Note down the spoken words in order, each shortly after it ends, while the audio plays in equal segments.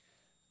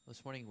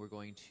This morning we're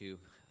going to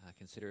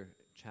consider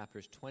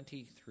chapters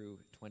 20 through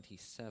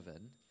 27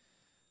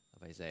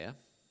 of Isaiah.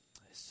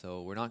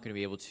 So we're not going to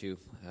be able to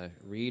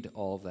read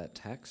all of that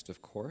text,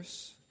 of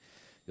course.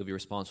 You'll be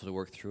responsible to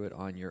work through it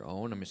on your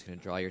own. I'm just going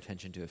to draw your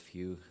attention to a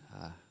few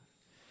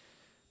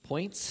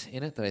points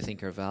in it that I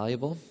think are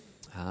valuable.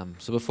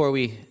 So before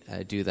we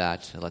do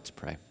that, let's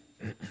pray.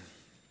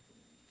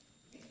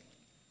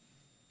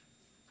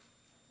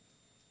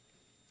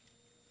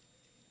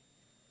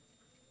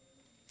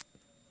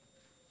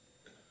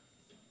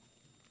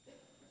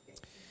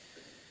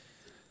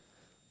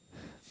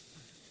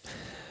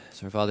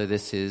 So, Father,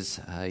 this is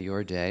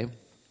your day,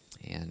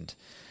 and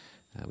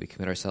we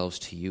commit ourselves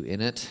to you in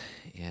it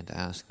and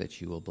ask that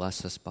you will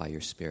bless us by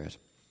your Spirit.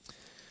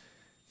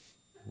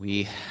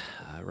 We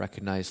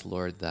recognize,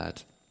 Lord,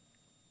 that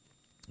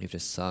you've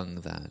just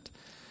sung that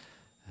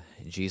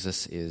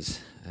Jesus is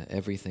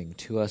everything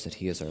to us, that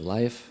he is our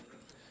life,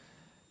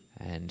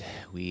 and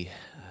we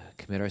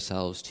commit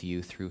ourselves to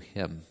you through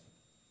him.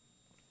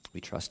 We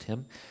trust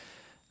him.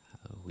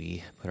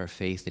 We put our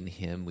faith in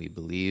him. We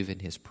believe in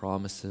his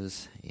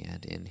promises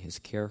and in his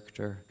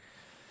character,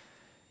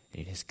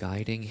 in his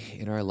guiding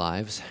in our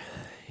lives.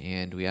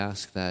 And we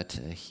ask that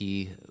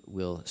he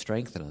will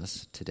strengthen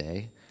us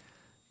today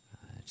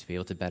to be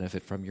able to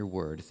benefit from your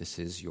word. This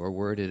is your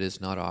word. It is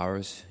not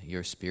ours.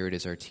 Your Spirit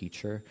is our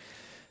teacher.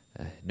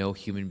 No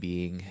human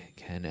being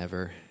can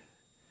ever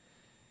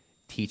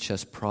teach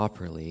us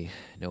properly.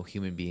 No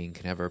human being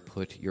can ever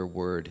put your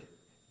word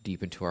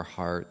deep into our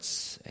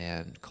hearts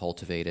and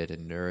cultivate it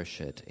and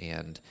nourish it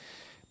and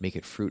make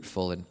it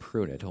fruitful and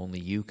prune it. Only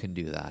you can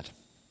do that.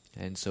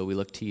 And so we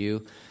look to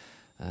you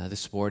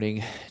this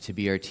morning to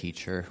be our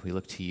teacher. We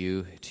look to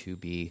you to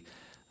be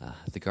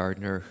the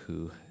gardener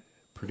who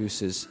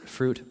produces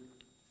fruit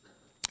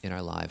in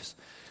our lives.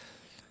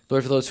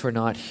 Lord, for those who are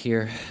not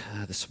here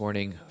this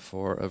morning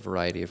for a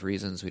variety of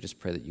reasons, we just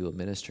pray that you will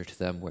minister to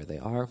them where they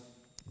are,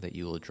 that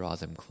you will draw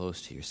them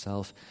close to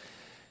yourself.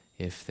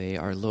 If they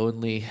are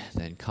lonely,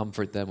 then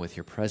comfort them with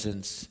your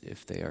presence.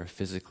 If they are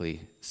physically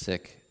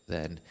sick,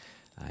 then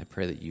I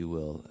pray that you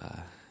will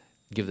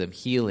give them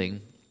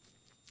healing.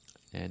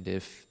 And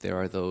if there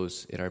are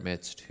those in our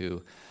midst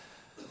who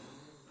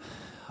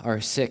are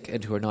sick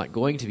and who are not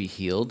going to be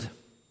healed,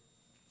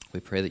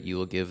 we pray that you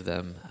will give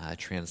them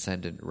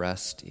transcendent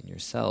rest in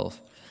yourself,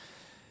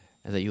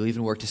 and that you'll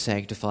even work to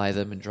sanctify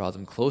them and draw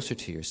them closer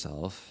to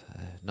yourself,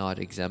 not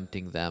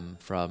exempting them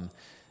from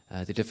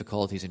the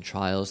difficulties and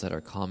trials that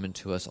are common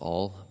to us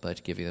all,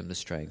 but giving them the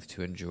strength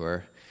to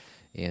endure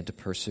and to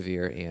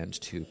persevere and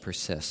to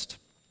persist.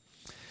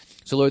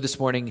 So, Lord, this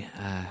morning,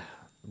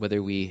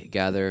 whether we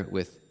gather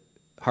with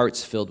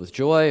hearts filled with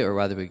joy or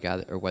whether we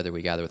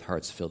gather with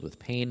hearts filled with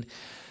pain,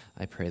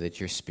 I pray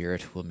that your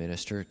Spirit will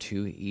minister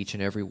to each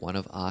and every one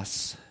of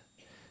us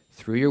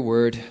through your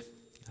word,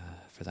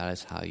 for that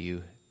is how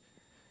you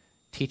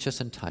teach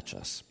us and touch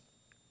us.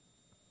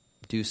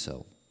 Do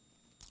so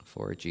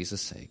for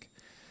Jesus' sake.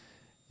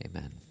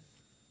 Amen.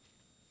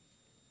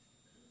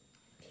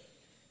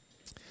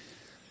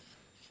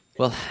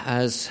 Well,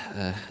 as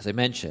I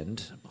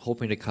mentioned,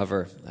 hoping to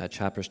cover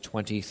chapters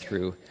 20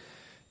 through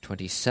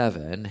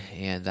 27,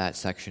 and that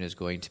section is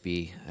going to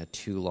be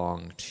too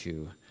long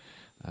to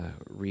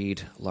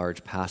read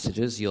large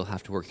passages. You'll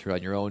have to work through it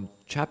on your own.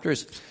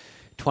 Chapters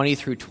 20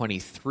 through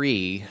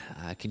 23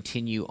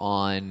 continue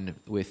on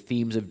with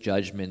themes of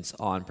judgments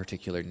on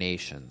particular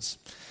nations.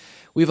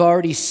 We've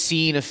already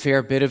seen a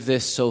fair bit of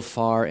this so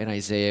far in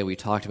Isaiah. We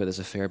talked about this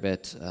a fair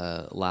bit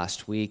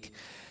last week,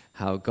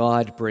 how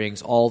God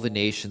brings all the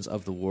nations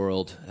of the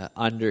world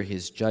under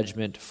his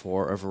judgment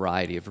for a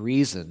variety of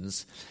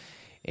reasons.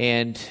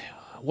 And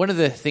one of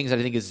the things that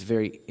I think is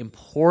very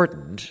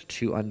important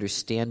to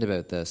understand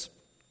about this,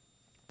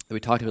 that we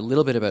talked a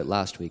little bit about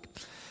last week,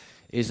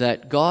 is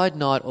that God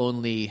not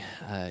only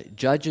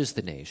judges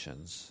the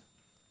nations,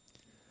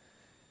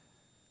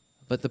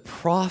 but the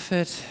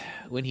prophet,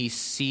 when he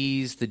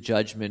sees the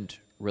judgment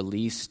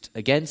released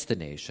against the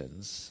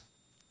nations,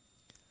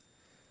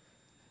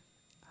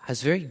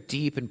 has very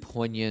deep and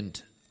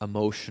poignant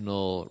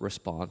emotional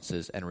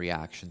responses and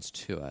reactions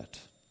to it,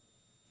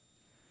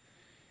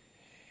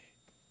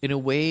 in a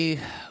way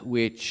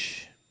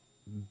which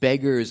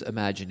beggars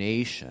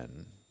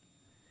imagination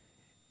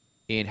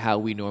in how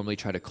we normally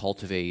try to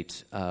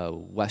cultivate a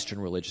Western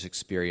religious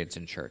experience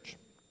in church.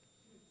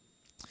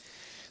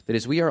 That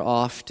is, we are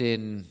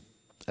often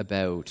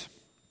about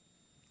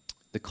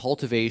the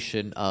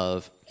cultivation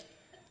of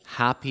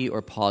happy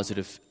or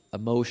positive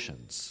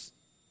emotions.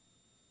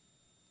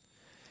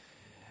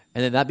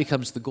 And then that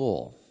becomes the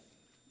goal.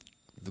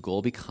 The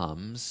goal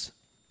becomes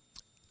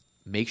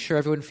make sure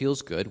everyone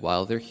feels good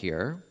while they're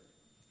here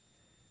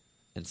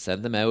and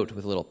send them out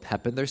with a little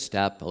pep in their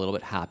step, a little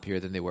bit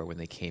happier than they were when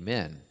they came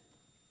in.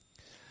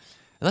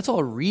 And that's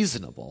all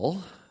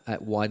reasonable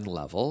at one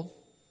level,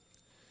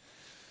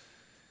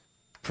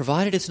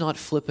 provided it's not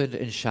flippant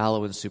and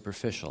shallow and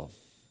superficial.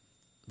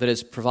 That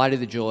is,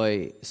 provided the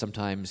joy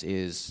sometimes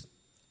is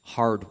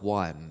hard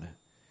won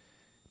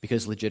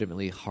because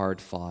legitimately hard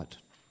fought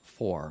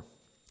for.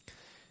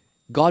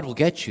 God will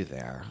get you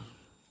there.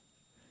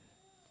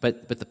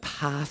 But the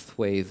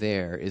pathway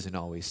there isn't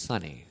always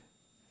sunny.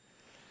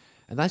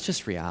 And that's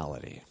just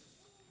reality.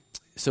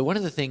 So one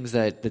of the things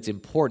that's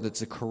important,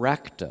 that's a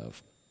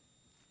corrective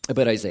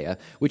about Isaiah,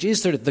 which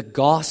is sort of the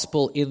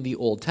gospel in the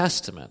Old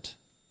Testament.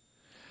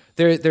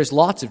 There's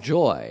lots of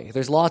joy.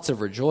 There's lots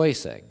of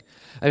rejoicing.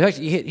 In fact,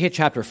 you hit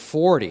chapter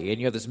 40, and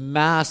you have this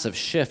massive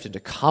shift into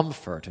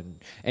comfort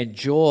and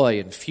joy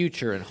and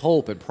future and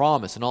hope and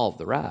promise and all of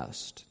the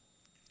rest.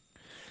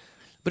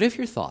 But if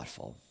you're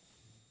thoughtful,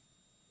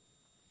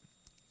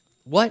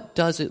 what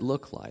does it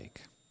look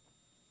like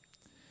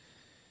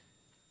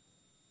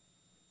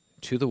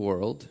to the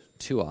world,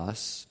 to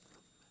us,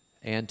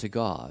 and to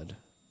God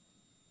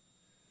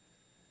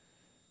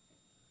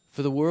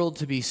for the world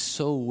to be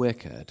so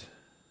wicked,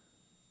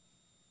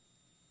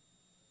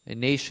 a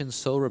nation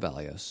so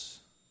rebellious,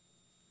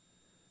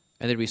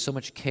 and there'd be so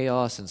much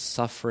chaos and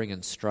suffering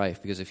and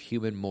strife because of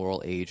human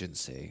moral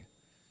agency,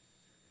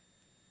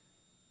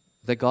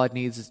 that God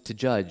needs to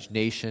judge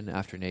nation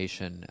after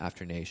nation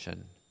after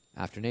nation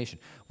after nation?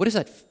 What does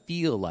that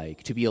feel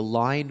like to be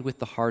aligned with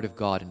the heart of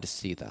God and to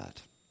see that?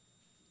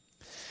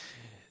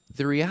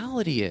 The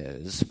reality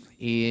is,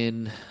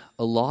 in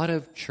a lot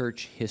of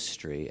church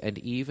history and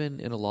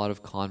even in a lot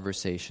of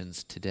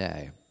conversations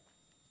today,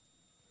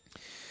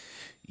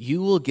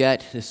 you will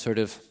get this sort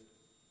of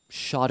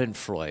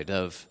schadenfreude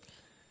of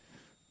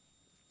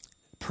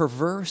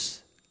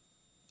perverse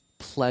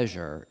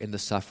pleasure in the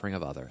suffering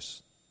of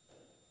others,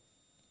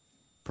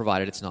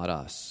 provided it's not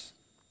us.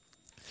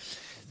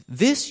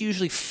 This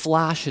usually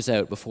flashes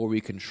out before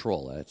we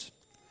control it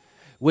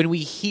when we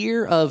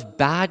hear of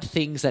bad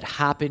things that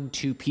happen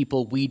to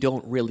people we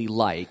don't really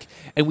like,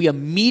 and we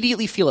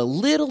immediately feel a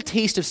little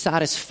taste of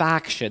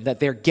satisfaction that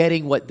they're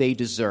getting what they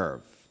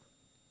deserve.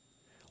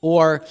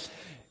 Or,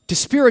 to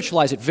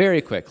spiritualize it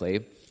very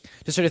quickly,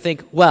 to sort of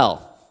think,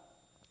 well,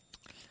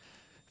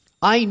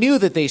 I knew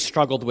that they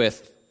struggled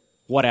with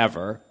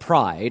whatever,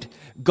 pride.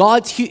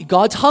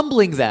 God's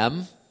humbling them.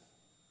 A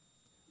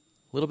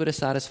little bit of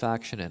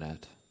satisfaction in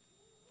it.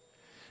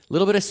 A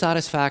little bit of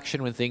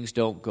satisfaction when things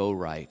don't go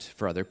right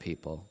for other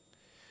people.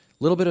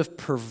 A little bit of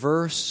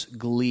perverse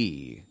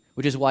glee,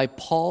 which is why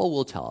Paul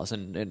will tell us,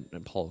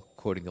 and Paul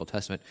quoting the Old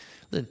Testament,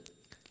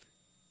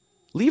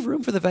 leave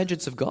room for the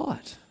vengeance of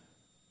God.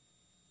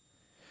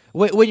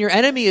 When your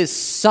enemy is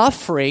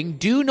suffering,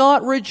 do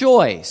not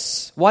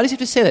rejoice. Why does he have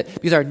to say that?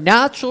 Because our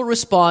natural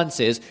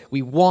response is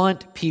we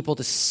want people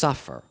to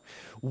suffer.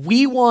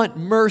 We want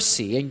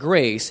mercy and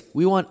grace.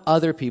 We want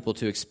other people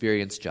to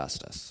experience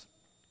justice.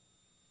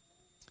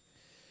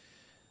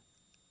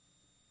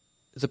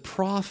 The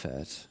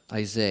prophet,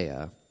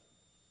 Isaiah,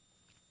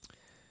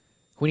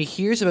 when he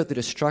hears about the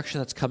destruction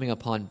that's coming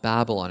upon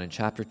Babylon in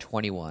chapter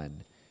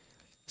 21,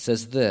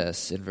 says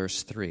this in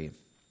verse 3.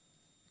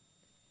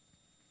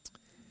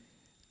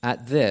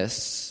 At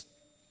this,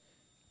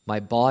 my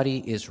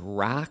body is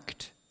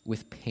racked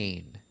with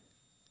pain.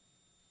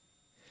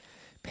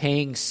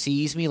 Pangs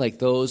seize me like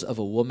those of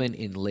a woman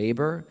in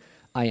labor.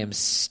 I am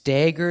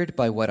staggered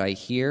by what I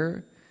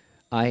hear.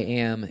 I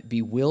am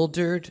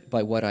bewildered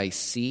by what I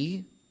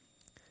see.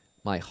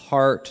 My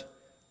heart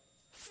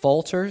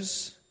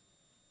falters.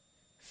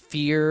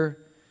 Fear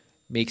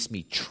makes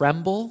me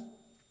tremble.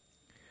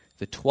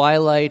 The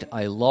twilight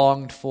I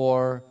longed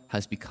for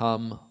has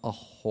become a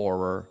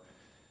horror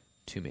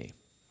to me.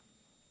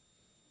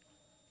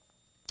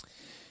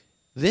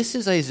 This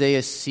is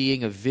Isaiah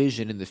seeing a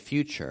vision in the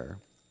future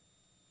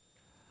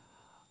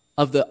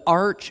of the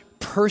arch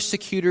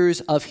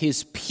persecutors of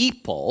his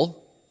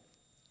people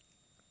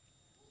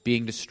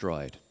being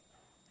destroyed.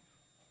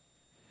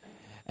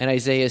 And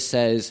Isaiah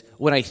says,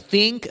 when I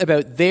think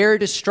about their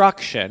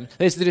destruction,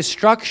 that is the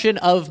destruction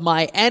of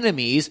my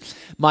enemies,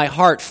 my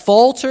heart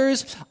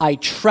falters, I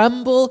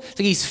tremble,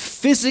 he's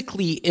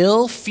physically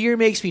ill, fear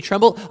makes me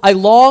tremble. I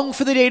long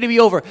for the day to be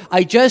over.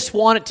 I just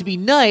want it to be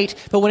night,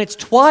 but when it's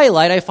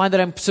twilight, I find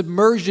that I'm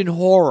submerged in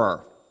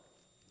horror.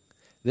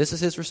 This is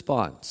his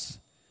response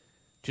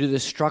to the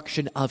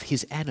destruction of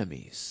his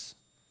enemies.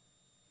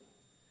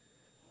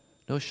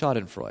 No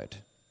schadenfreude.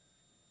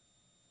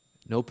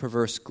 No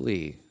perverse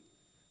glee.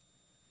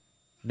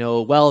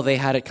 No, well, they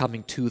had it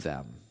coming to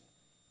them.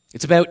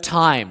 It's about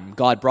time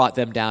God brought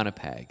them down a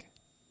peg.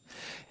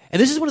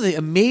 And this is one of the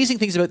amazing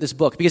things about this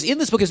book, because in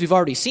this book, as we've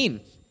already seen,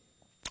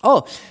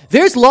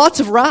 there's lots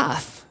of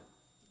wrath.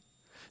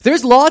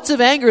 There's lots of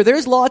anger.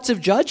 There's lots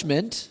of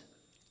judgment.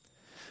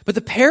 But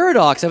the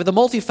paradox of it, the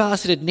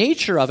multifaceted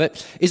nature of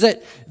it, is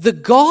that the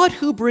God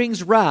who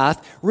brings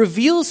wrath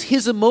reveals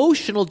his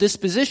emotional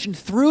disposition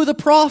through the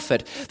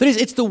prophet. That is,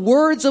 it's the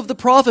words of the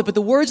prophet, but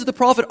the words of the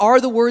prophet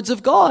are the words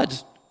of God.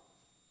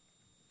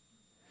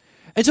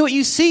 And so what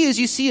you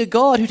see a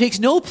God who takes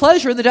no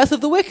pleasure in the death of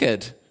the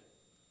wicked.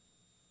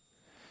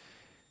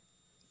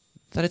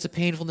 That it's a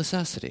painful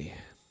necessity.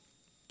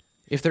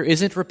 If there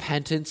isn't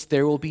repentance,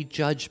 there will be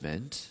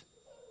judgment.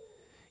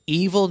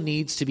 Evil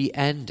needs to be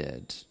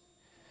ended.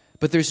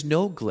 But there's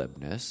no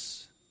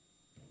glibness.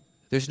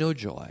 There's no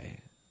joy.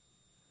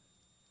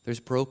 There's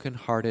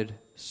broken-hearted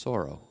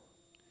sorrow.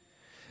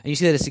 And you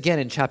see that it's again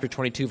in chapter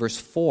 22, verse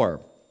 4.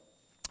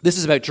 This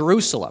is about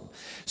Jerusalem.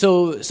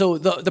 So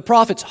the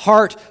prophet's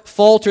heart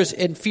falters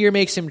and fear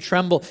makes him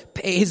tremble.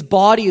 His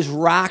body is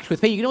racked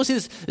with pain. You can see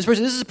this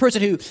person. This is a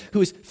person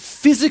who is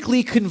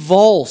physically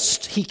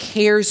convulsed. He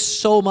cares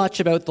so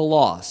much about the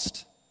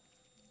lost.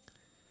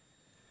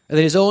 And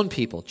then his own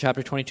people,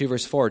 chapter 22,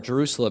 verse 4,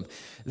 Jerusalem.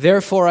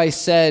 Therefore I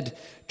said,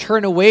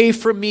 turn away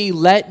from me,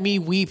 let me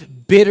weep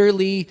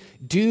bitterly.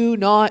 Do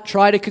not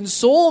try to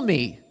console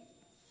me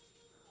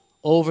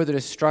over the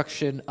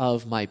destruction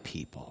of my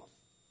people.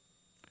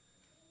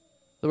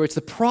 In other words,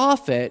 the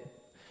prophet,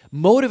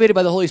 motivated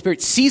by the Holy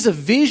Spirit, sees a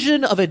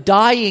vision of a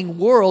dying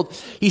world.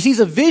 He sees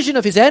a vision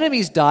of his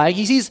enemies dying.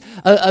 He sees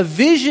a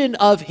vision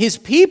of his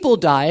people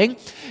dying.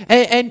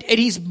 And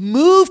he's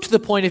moved to the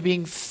point of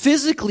being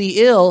physically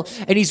ill,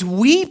 and he's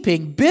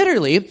weeping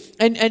bitterly.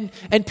 And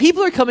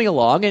people are coming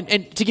along,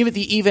 and to give it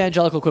the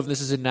evangelical equivalent,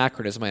 this is an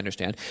anachronism, I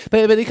understand,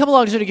 but they come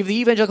along to sort of give the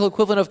evangelical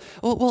equivalent of,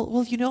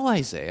 well, you know,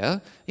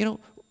 Isaiah, you know,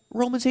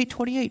 Romans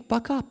 8:28,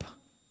 buck up.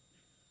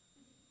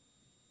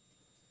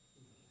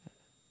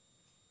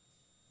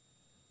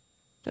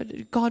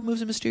 God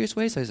moves in mysterious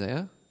ways,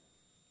 Isaiah.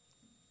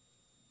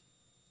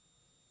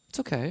 It's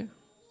okay.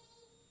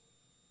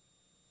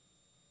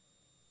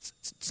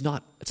 It's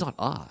not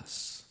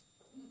us.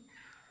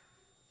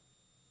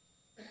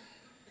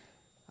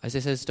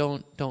 Isaiah says,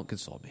 don't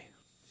console me.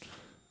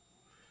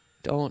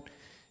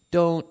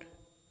 Don't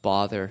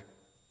bother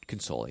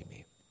consoling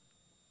me.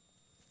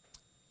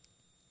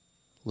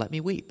 Let me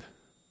weep.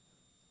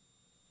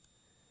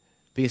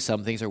 Because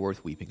some things are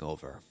worth weeping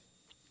over.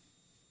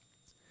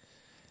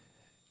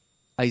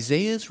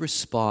 Isaiah's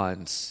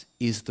response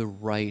is the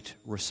right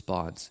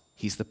response.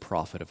 He's the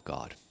prophet of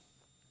God.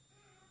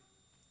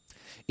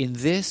 In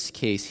this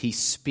case, he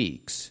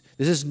speaks.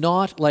 This is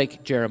not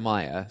like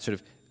Jeremiah, sort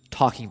of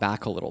talking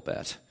back a little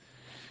bit.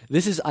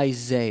 This is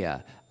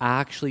Isaiah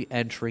actually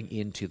entering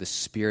into the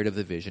spirit of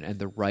the vision and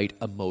the right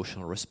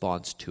emotional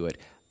response to it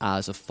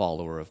as a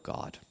follower of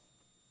God.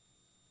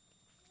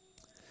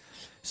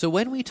 So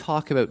when we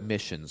talk about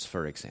missions,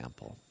 for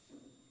example,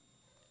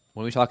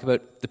 when we talk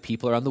about the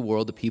people around the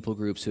world, the people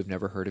groups who have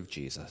never heard of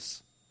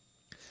Jesus,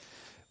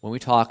 when we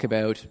talk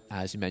about,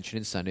 as you mentioned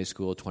in Sunday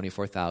school,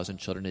 24,000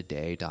 children a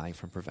day dying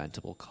from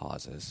preventable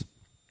causes,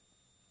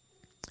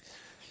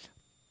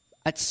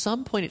 at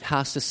some point it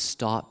has to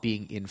stop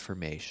being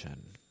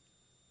information.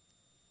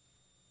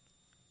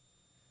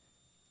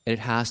 And it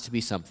has to be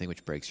something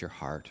which breaks your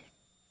heart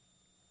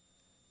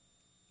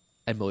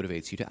and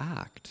motivates you to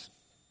act.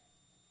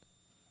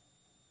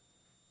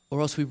 Or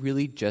else we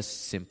really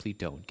just simply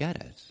don't get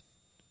it.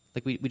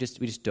 Like we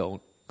just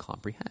don't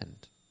comprehend.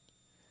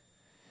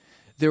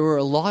 There were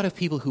a lot of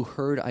people who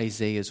heard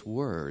Isaiah's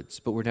words,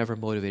 but were never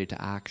motivated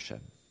to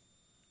action.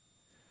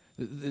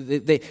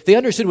 They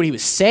understood what he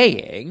was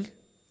saying,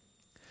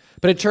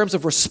 but in terms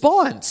of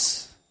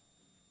response,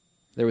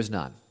 there was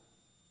none.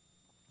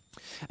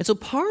 And so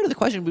part of the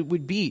question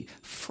would be,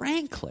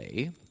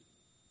 frankly,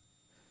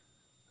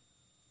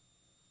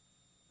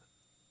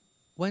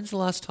 when's the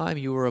last time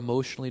you were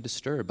emotionally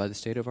disturbed by the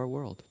state of our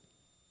world?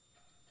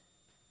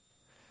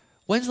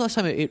 When's the last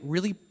time it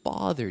really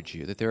bothered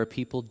you that there are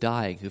people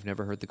dying who've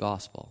never heard the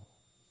gospel?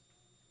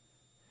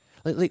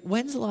 Like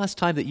when's the last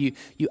time that you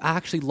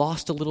actually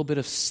lost a little bit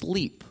of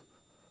sleep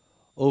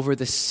over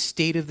the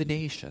state of the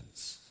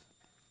nations?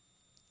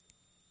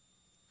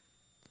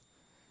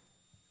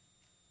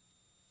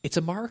 It's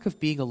a mark of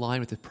being aligned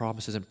with the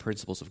promises and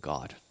principles of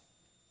God.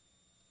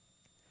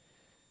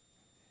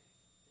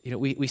 You know,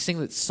 we sing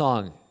that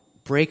song,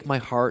 "Break my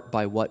heart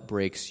by what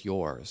breaks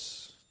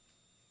yours."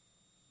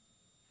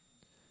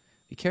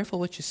 Be careful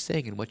what you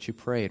sing and what you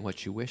pray and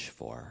what you wish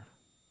for.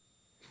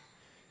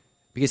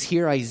 Because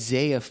here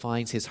Isaiah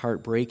finds his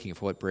heart breaking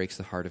for what breaks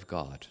the heart of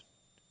God.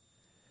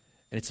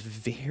 And it's a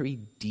very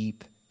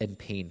deep and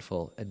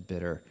painful and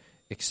bitter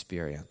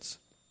experience.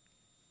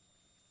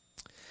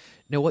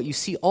 Now, what you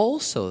see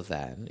also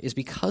then is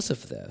because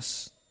of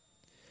this,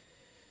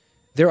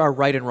 there are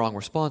right and wrong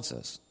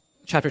responses.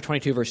 Chapter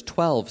 22, verse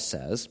 12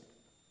 says,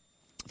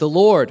 the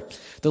Lord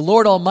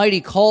Almighty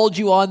called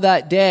you on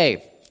that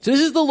day. So this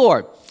is the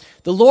Lord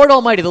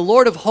Almighty, the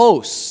Lord of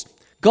hosts.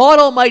 God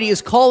Almighty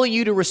is calling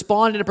you to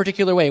respond in a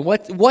particular way.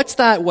 What's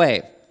that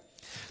way?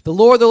 The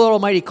Lord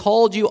Almighty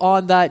called you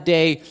on that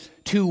day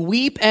to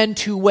weep and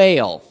to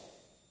wail,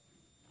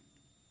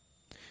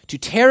 to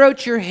tear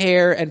out your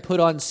hair and put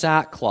on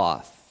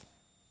sackcloth.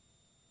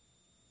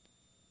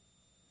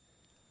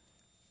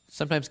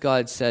 Sometimes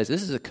God says,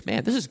 this is a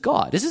command. This is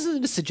God. This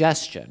isn't a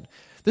suggestion.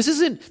 This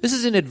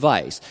isn't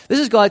advice. This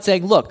is God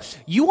saying, look,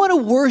 you want to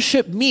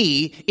worship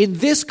me in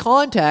this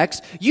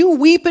context, you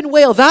weep and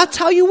wail. That's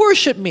how you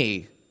worship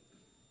me.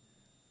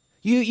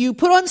 You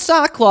put on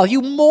sackcloth,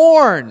 you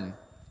mourn.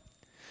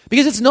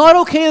 Because it's not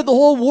okay that the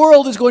whole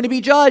world is going to be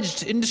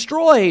judged and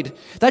destroyed.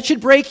 That should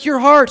break your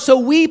heart. So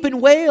weep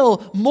and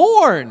wail,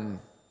 mourn.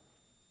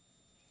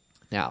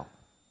 Now,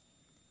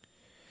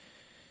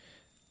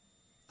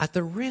 at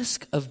the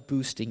risk of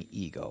boosting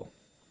ego,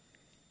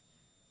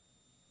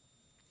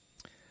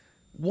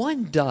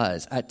 one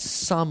does, at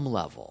some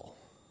level,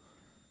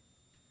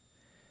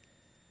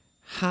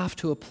 have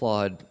to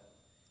applaud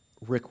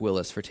Rick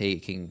Willis for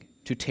taking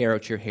To Tear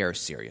Out Your Hair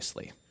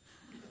seriously.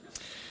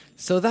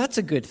 So that's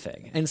a good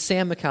thing. And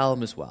Sam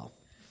McCallum as well.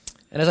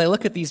 And as I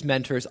look at these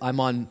mentors,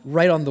 I'm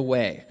right on the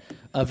way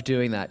of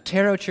doing that.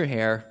 Tear out your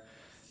hair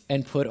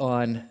and put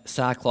on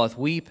sackcloth,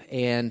 weep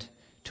and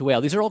to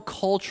wail. These are all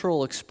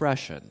cultural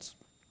expressions.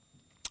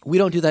 We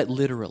don't do that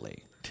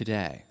literally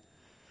today.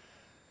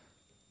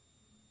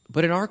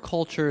 But in our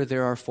culture,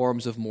 there are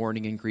forms of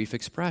mourning and grief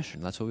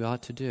expression. That's what we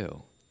ought to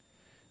do.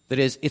 That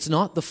is, it's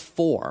not the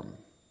form.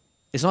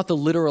 It's not the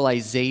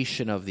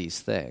literalization of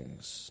these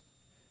things.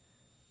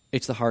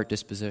 It's the heart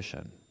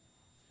disposition.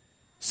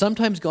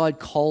 Sometimes God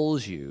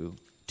calls you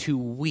to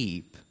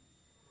weep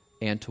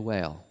and to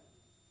wail.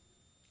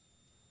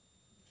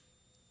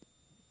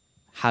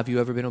 Have you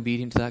ever been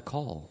obedient to that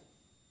call?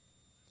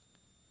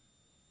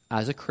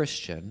 As a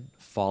Christian,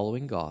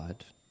 following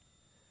God,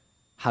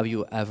 have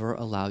you ever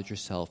allowed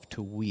yourself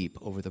to weep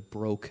over the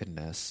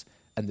brokenness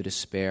and the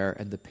despair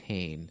and the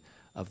pain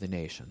of the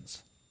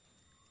nations?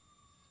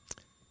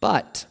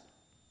 But,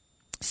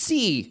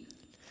 see,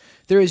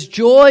 there is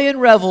joy and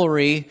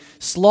revelry,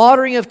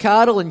 slaughtering of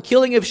cattle and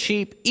killing of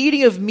sheep,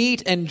 eating of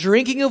meat and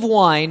drinking of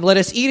wine. Let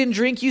us eat and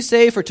drink, you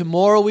say, for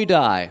tomorrow we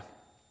die.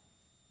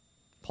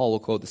 Paul will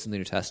quote this in the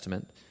New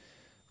Testament,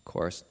 of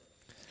course.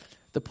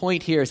 The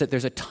point here is that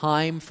there's a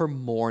time for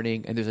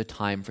mourning and there's a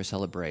time for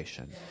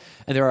celebration.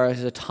 And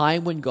there's a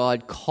time when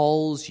God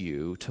calls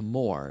you to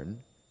mourn.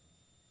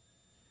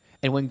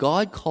 And when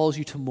God calls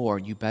you to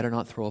mourn, you better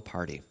not throw a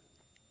party.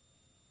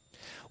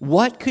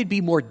 What could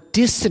be more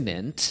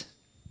dissonant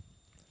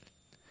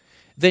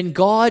than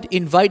God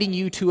inviting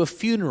you to a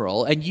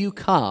funeral and you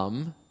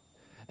come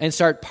and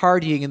start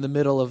partying in the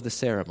middle of the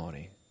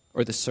ceremony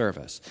or the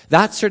service?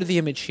 That's sort of the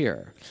image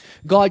here.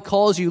 God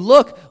calls you,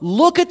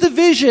 look at the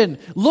vision.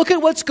 Look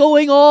at what's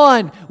going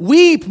on.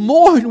 Weep,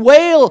 mourn,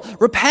 wail,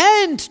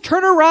 repent,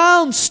 turn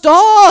around,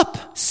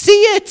 stop, see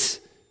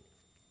it.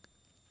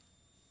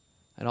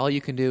 And all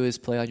you can do is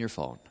play on your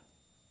phone.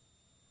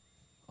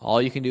 All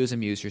you can do is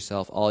amuse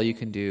yourself. All you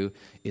can do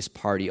is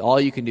party.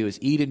 All you can do is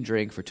eat and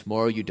drink, for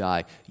tomorrow you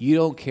die. You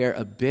don't care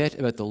a bit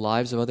about the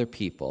lives of other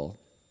people,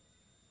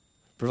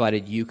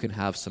 provided you can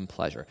have some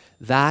pleasure.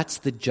 That's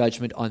the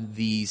judgment on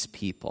these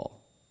people.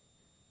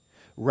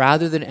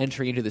 Rather than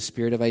entering into the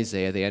spirit of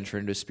Isaiah, they enter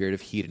into a spirit of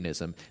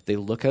hedonism. They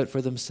look out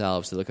for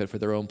themselves. They look out for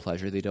their own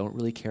pleasure. They don't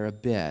really care a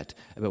bit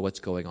about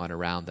what's going on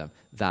around them.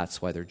 That's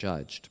why they're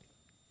judged.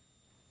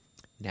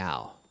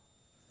 Now,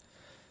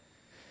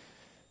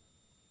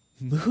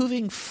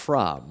 moving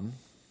from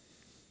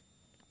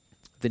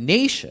the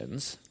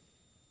nations,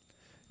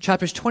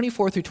 chapters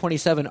 24 through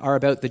 27 are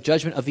about the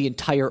judgment of the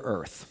entire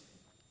earth.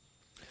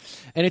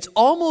 And it's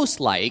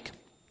almost like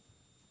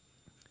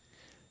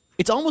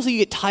you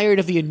get tired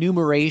of the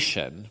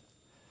enumeration.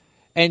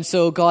 And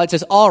so God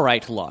says, all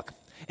right, look,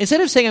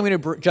 instead of saying I'm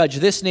going to judge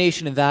this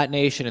nation and that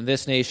nation and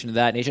this nation and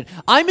that nation,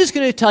 I'm just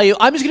going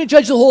to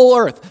judge the whole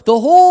earth. The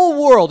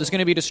whole world is going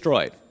to be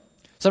destroyed.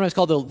 Sometimes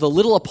called the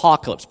little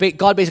apocalypse.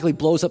 God basically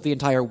blows up the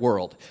entire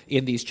world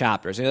in these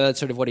chapters. And that's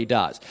sort of what he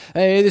does.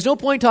 There's no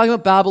point talking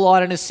about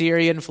Babylon and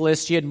Assyria and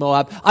Philistia and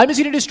Moab. I'm just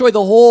going to destroy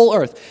the whole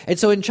earth. And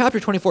so in chapter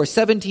 24,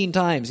 17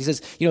 times, he says,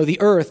 the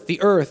earth, the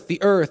earth,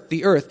 the earth,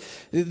 the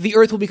earth. The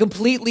earth will be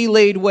completely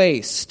laid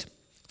waste.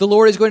 The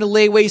Lord is going to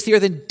lay waste the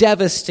earth and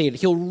devastate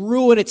it. He'll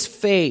ruin its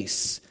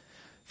face.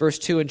 Verse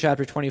 2 in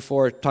chapter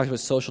 24 talks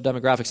about social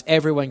demographics.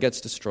 Everyone gets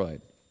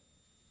destroyed.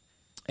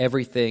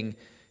 Everything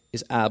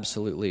is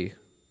absolutely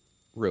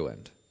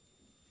ruined.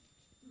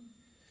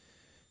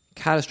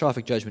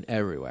 Catastrophic judgment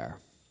everywhere.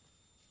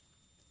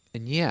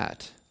 And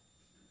yet,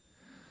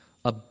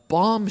 a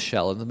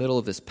bombshell in the middle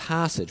of this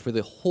passage where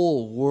the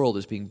whole world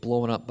is being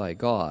blown up by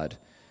God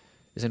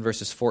is in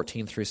verses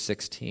 14 through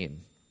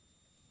 16.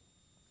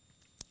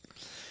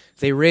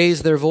 They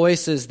raise their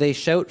voices, they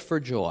shout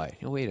for joy.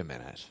 Wait a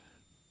minute.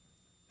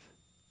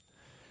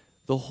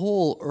 The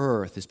whole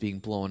earth is being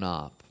blown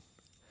up,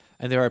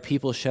 and there are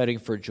people shouting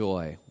for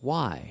joy.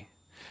 Why?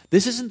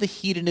 This isn't the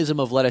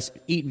hedonism of let us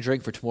eat and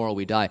drink for tomorrow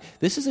we die.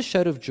 This is a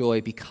shout of joy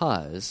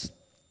because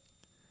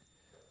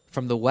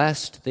from the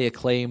west they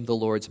acclaim the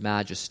Lord's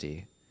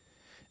majesty.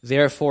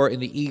 Therefore in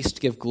the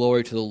east give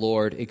glory to the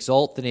Lord.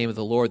 Exalt the name of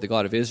the Lord, the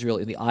God of Israel,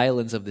 in the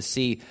islands of the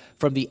sea.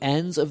 From the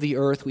ends of the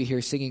earth we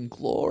hear singing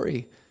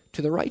glory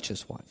to the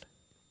righteous one.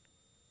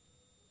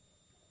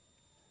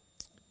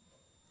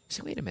 You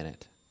say, wait a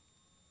minute.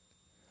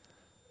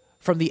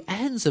 From the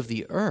ends of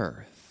the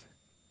earth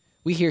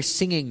we hear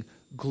singing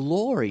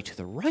glory to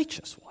the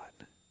righteous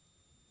one.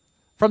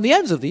 From the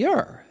ends of the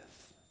earth.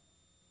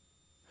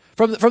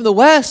 From the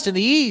west and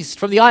the east,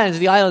 from the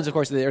islands, of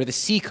course, or the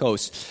sea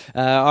coast,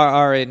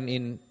 are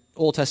in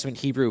Old Testament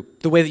Hebrew,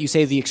 the way that you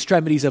say the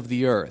extremities of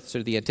the earth, sort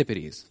of the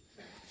antipodes,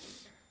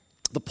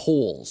 the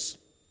poles.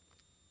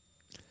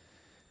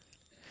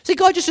 See,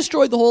 God just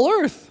destroyed the whole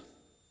earth.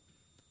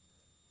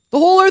 The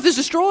whole earth is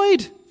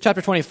destroyed,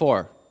 chapter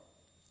 24.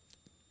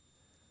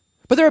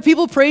 But there are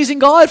people praising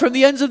God from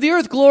the ends of the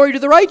earth, glory to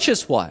the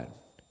righteous one.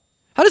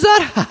 How does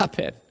that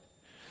happen?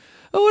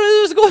 What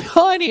is going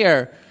on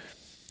here?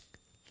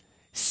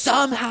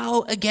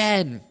 Somehow,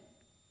 again,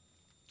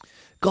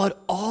 God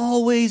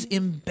always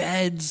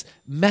embeds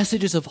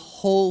messages of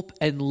hope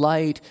and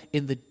light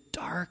in the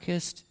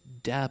darkest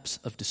depths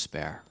of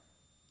despair.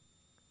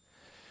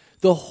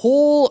 The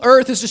whole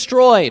earth is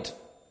destroyed,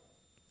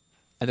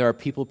 and there are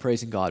people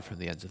praising God from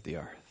the ends of the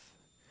earth.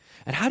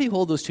 And how do you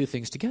hold those two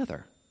things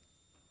together?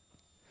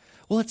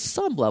 Well, at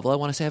some level, I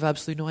want to say I have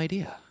absolutely no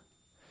idea,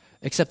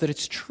 except that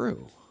it's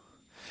true.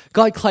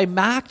 God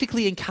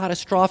climactically and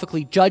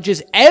catastrophically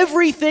judges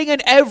everything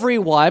and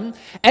everyone.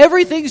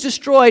 Everything's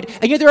destroyed,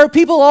 and yet there are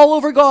people all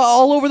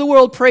over the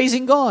world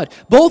praising God.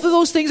 Both of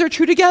those things are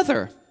true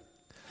together.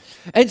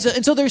 And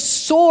so there's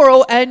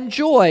sorrow and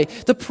joy.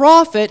 The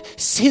prophet,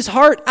 his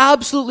heart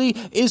absolutely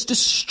is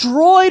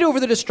destroyed over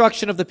the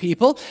destruction of the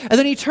people. And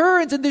then he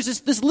turns and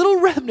there's this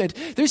little remnant.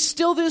 There's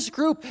still this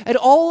group. And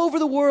all over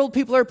the world,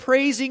 people are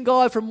praising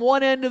God from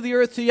one end of the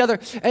earth to the other.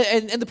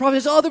 And the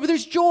prophet says,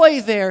 there's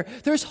joy there.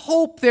 There's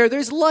hope there.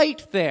 There's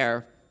light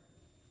there.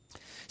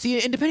 See,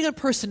 and depending on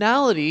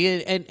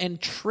personality and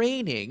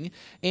training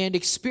and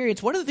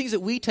experience, one of the things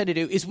that we tend to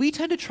do is we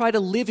tend to try to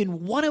live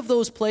in one of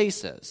those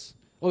places.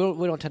 Well,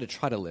 we don't tend to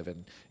try to live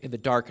in the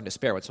dark and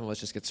despair when some of us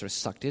just get sort of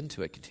sucked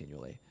into it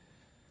continually.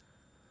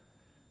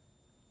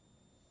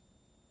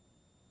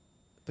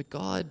 But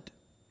God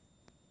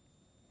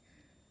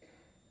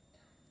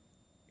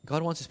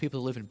wants his people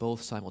to live in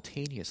both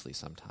simultaneously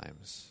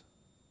sometimes.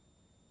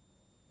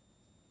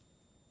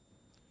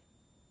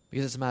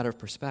 Because it's a matter of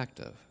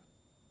perspective.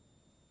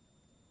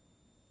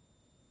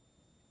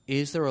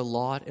 Is there a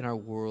lot in our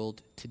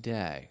world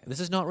today? This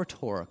is not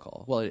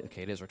rhetorical. Well,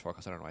 okay, it is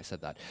rhetorical, so I don't know why I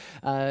said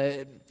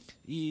that.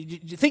 You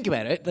think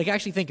about it.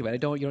 Actually think about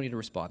it. You don't need to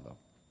respond, though.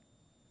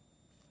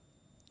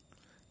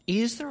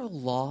 Is there a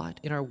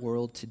lot in our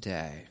world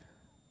today?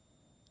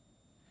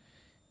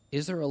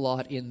 Is there a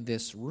lot in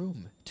this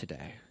room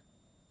today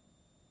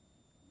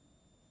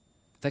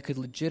that could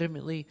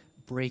legitimately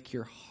break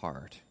your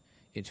heart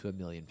into a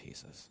million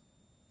pieces?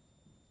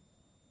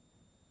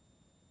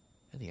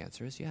 And the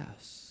answer is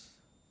yes.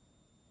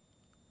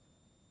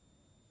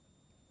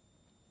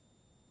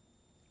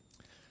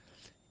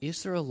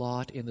 Is there a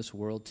lot in this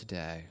world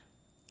today?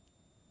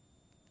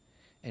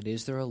 And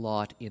is there a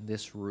lot in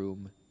this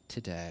room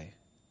today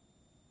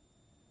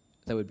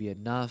that would be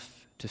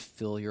enough to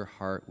fill your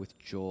heart with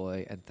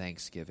joy and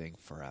thanksgiving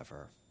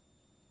forever?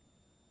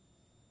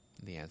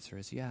 And the answer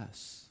is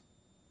yes.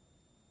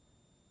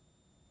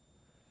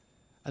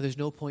 And there's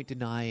no point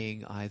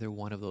denying either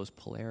one of those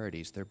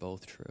polarities. They're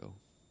both true.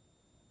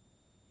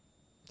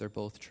 They're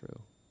both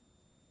true.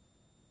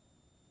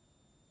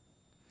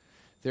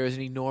 There is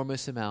an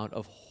enormous amount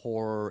of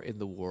horror in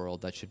the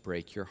world that should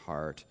break your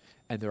heart,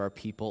 and there are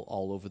people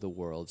all over the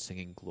world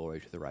singing glory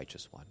to the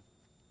righteous one.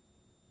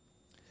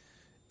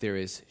 There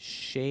is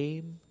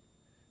shame,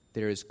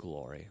 there is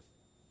glory.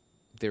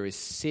 There is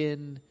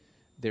sin,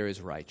 there is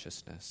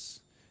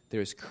righteousness.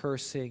 There is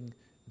cursing,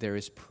 there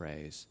is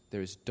praise.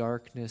 There is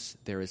darkness,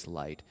 there is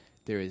light.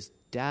 There is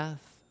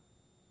death,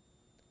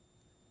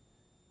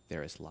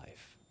 there is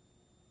life.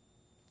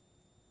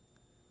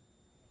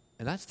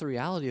 And that's the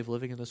reality of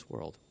living in this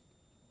world.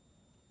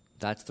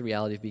 That's the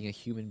reality of being a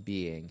human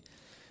being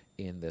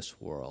in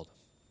this world.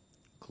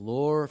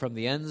 Glory from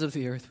the ends of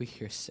the earth we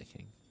hear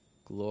singing.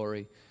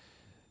 Glory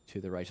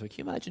to the righteous.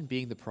 Can you imagine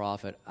being the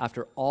prophet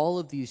after all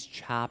of these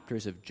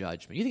chapters of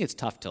judgment? You think it's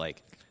tough to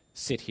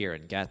sit here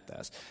and get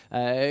this.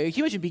 Can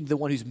you imagine being the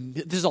one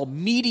this is all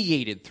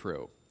mediated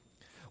through?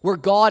 Where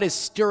God is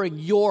stirring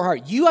your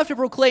heart. You have to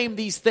proclaim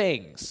these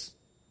things.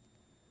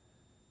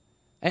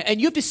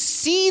 And you have to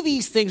see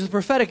these things with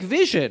prophetic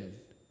vision.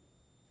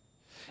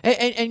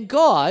 And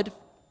God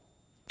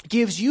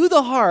gives you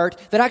the heart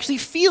that actually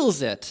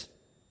feels it.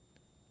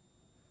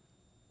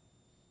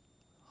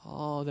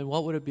 Oh, then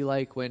what would it be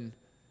like when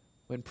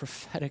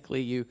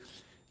prophetically you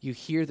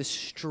hear the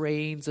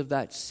strains of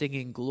that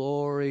singing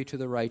glory to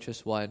the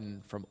righteous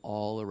one from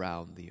all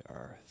around the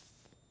earth?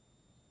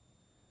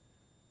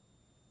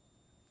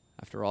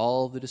 After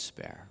all the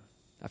despair,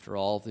 after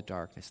all the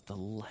darkness, the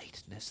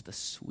lightness, the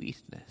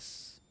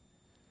sweetness,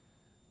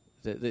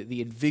 the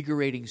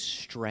invigorating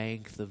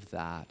strength of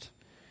that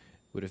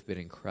would have been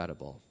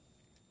incredible.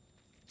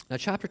 Now,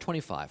 chapter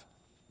 25,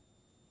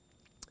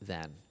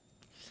 then,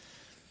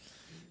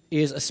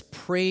 is a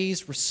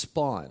praise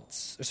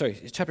response. Sorry,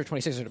 chapter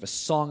 26 is sort of a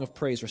song of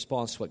praise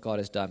response to what God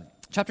has done.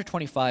 Chapter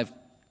 25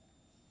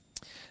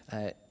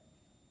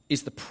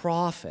 is the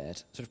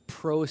prophet sort of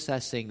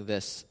processing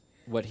this,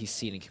 what he's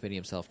seen, and committing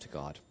himself to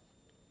God.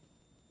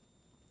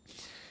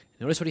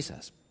 Notice what he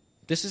says.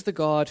 This is the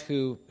God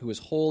who is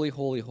holy,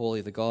 holy,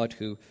 holy, the God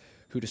who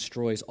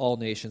destroys all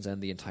nations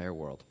and the entire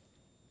world.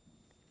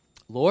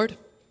 Lord,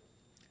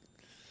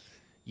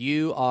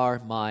 you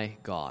are my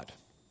God.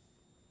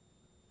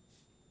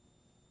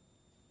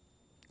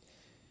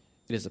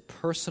 It is a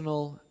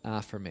personal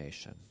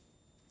affirmation.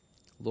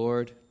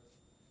 Lord,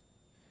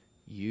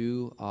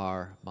 you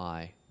are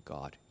my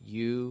God,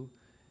 you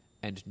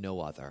and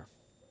no other.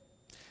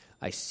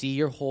 I see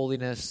your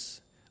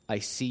holiness. I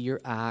see your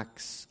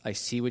acts. I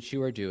see what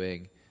you are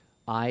doing.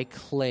 I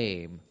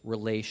claim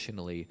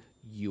relationally,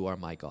 you are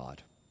my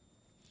God.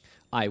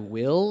 I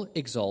will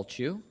exalt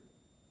you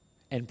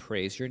and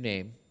praise your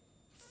name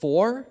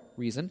for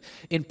reason.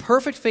 In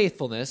perfect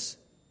faithfulness,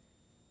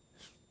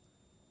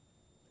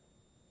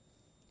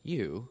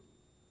 you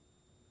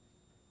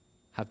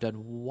have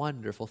done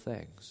wonderful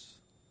things.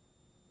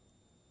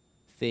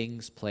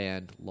 Things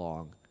planned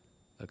long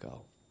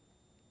ago.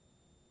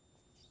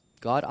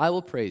 God, I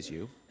will praise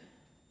you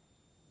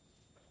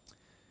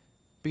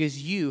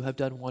because you have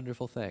done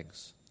wonderful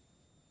things.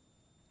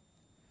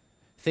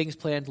 Things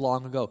planned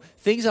long ago.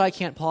 Things that I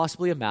can't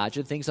possibly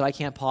imagine, things that I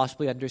can't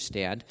possibly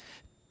understand,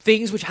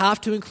 things which have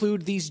to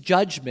include these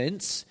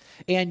judgments,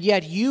 and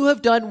yet you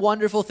have done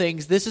wonderful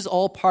things. This is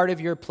all part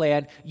of your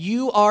plan.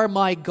 You are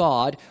my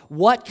God.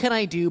 What can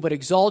I do but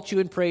exalt you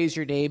and praise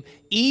your name,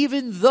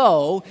 even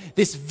though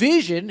this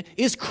vision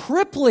is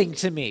crippling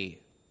to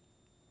me?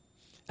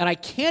 And I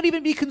can't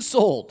even be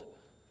consoled.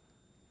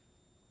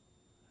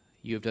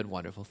 You have done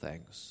wonderful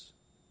things.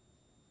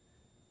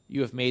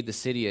 You have made the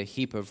city a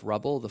heap of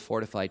rubble, the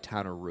fortified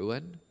town a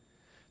ruin.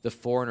 The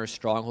foreigner's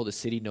stronghold, a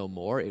city no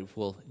more. It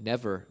will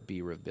never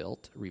be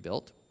rebuilt.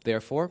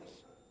 Therefore,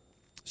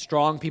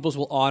 strong peoples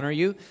will honor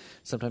you.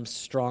 Sometimes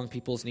strong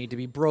peoples need to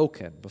be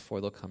broken before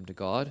they'll come to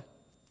God.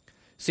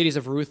 Cities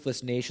of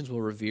ruthless nations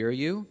will revere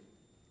you.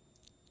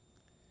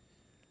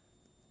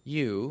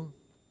 You,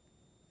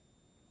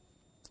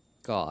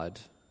 God,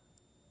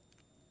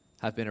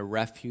 have been a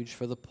refuge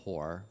for the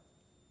poor,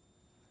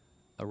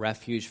 a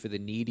refuge for the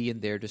needy in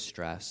their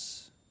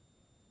distress,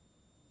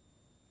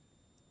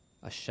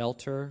 a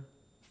shelter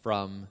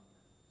from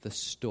the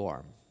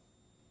storm,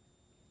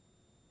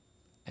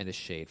 and a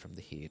shade from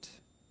the heat.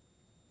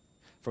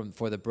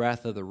 For the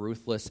breath of the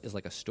ruthless is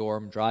like a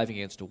storm driving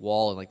against a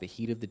wall and like the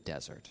heat of the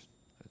desert.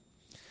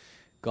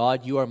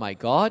 God, you are my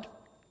God.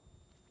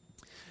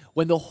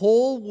 When the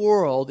whole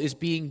world is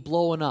being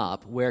blown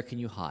up, where can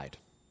you hide?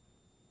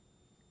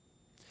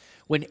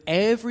 When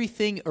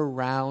everything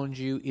around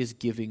you is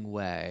giving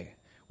way,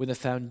 when the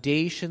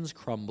foundations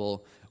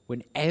crumble,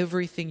 when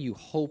everything you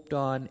hoped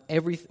on,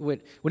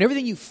 when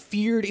everything you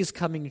feared is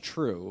coming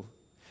true,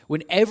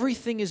 when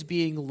everything is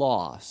being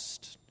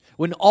lost,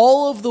 when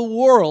all of the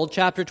world,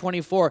 chapter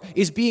 24,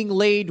 is being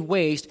laid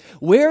waste,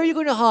 where are you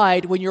going to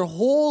hide when your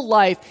whole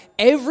life,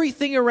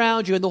 everything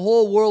around you and the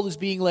whole world is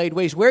being laid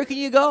waste? Where can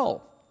you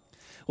go?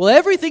 Well,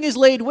 everything is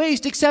laid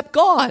waste except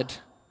God.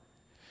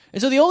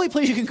 And so the only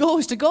place you can go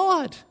is to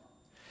God.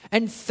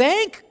 And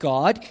thank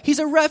God, He's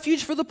a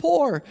refuge for the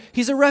poor.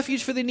 He's a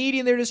refuge for the needy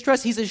in their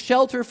distress. He's a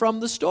shelter from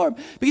the storm.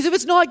 Because if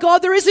it's not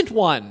God, there isn't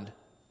one.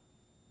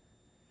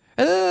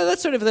 And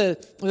that's sort of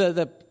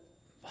the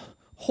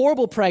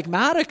horrible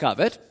pragmatic of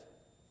it.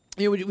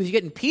 You know, when you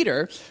get in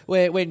Peter,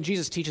 when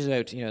Jesus teaches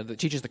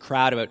the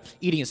crowd about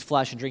eating his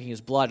flesh and drinking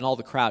his blood, and all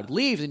the crowd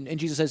leaves, and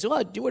Jesus says,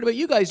 well, what about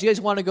you guys? Do you guys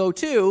want to go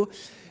too?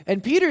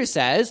 And Peter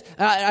says,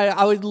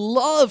 I would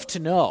love to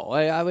know,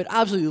 I would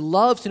absolutely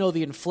love to know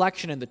the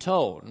inflection and the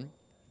tone.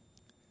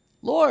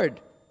 Lord,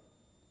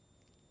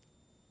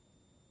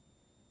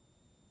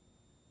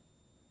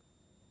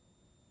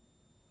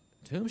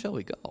 to whom shall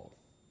we go?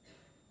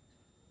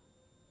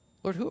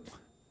 Lord, who?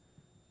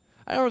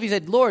 I don't know if he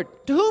said, Lord,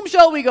 to whom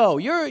shall we go?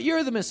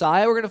 You're the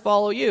Messiah, we're going to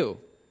follow you.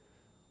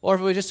 Or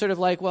if it was just sort of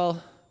like,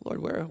 well,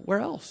 Lord, where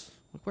else?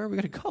 Where are we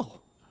going to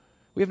go?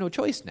 We have no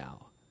choice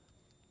now.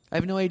 I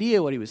have no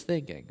idea what he was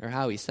thinking or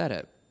how he said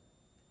it.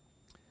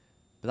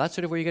 But that's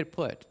sort of where you get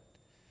put.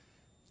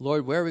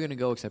 Lord, where are we going to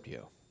go except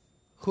you?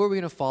 Who are we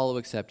going to follow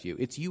except you?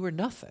 It's you or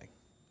nothing,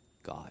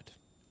 God.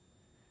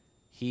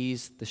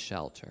 He's the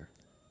shelter.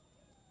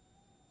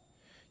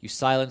 You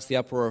silence the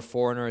uproar of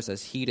foreigners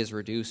as heat is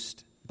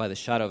reduced by the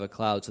shadow of a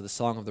cloud, so the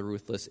song of the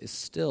ruthless is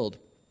stilled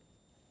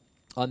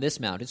on this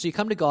mountain. So you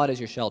come to God as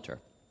your shelter.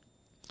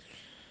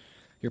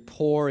 You're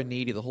poor and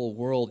needy. The whole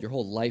world, your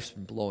whole life's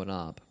been blown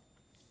up.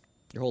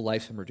 Your whole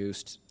life's been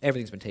reduced.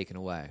 Everything's been taken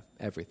away.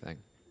 Everything.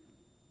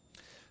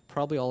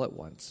 Probably all at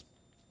once.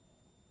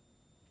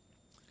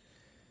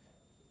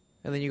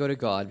 And then you go to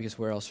God, because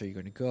where else are you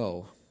going to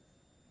go?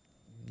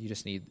 You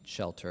just need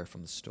shelter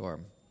from the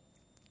storm.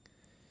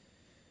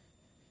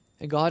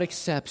 And God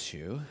accepts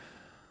you.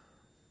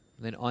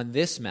 Then on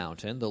this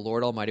mountain, the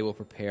Lord Almighty will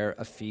prepare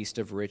a feast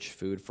of rich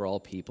food for all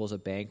peoples, a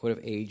banquet of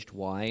aged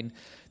wine,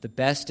 the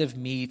best of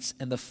meats,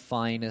 and the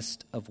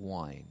finest of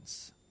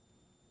wines.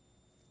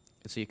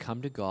 And so you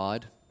come to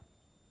God,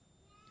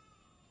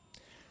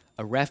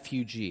 a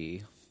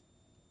refugee,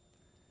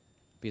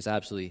 because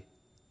absolutely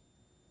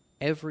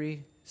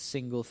every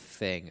single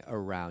thing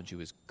around you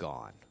is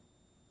gone.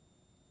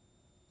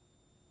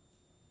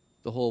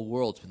 The whole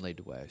world's been laid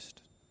to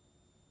waste.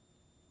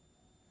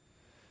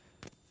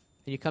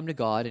 And you come to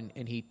God,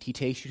 and he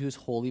takes you to his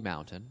holy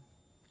mountain.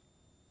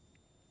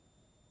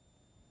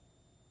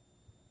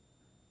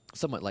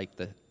 Somewhat like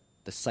the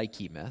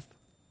Psyche myth.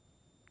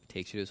 He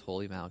takes you to his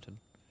holy mountain.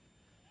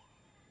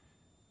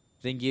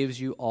 Then gives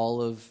you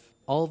all of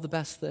all of the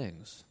best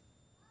things.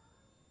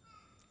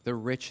 The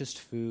richest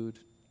food,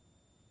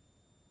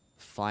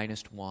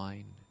 finest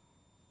wine.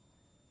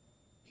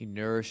 He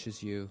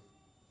nourishes you.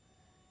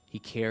 He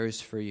cares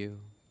for you.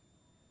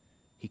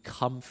 He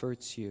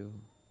comforts you,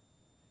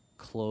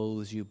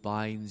 clothes you,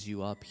 binds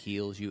you up,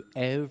 heals you.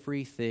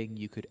 Everything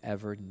you could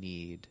ever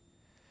need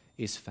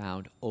is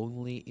found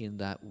only in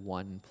that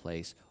one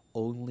place,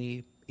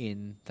 only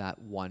in that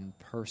one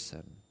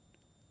person.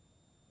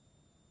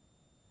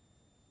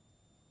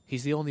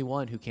 He's the only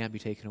one who can't be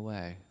taken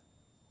away.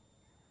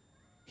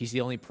 He's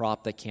the only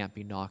prop that can't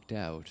be knocked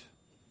out.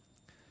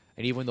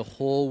 And even when the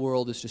whole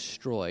world is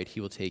destroyed,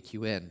 he will take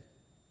you in.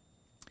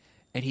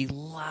 And he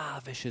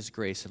lavishes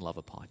grace and love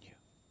upon you.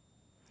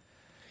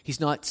 He's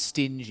not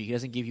stingy. He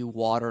doesn't give you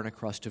water and a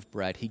crust of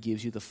bread. He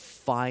gives you the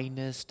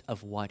finest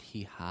of what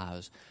he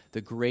has.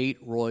 The great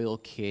royal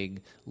king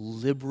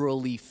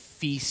liberally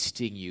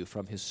feasting you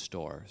from his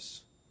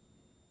stores.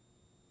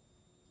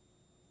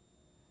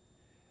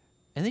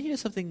 And then he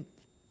does something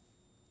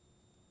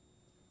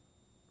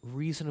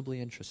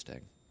reasonably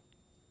interesting.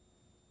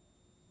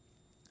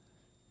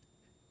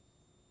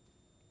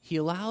 He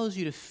allows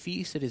you to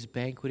feast at his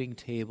banqueting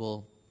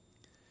table.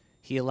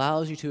 He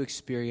allows you to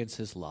experience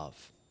his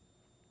love.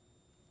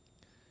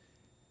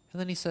 And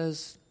then he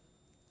says,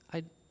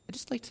 I'd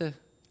just like to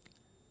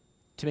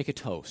make a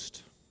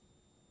toast.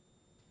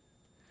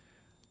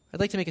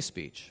 I'd like to make a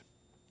speech.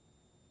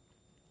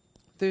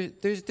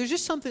 There's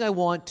just something I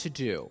want to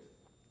do.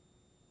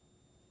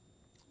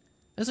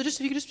 And so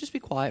if you could just be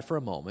quiet for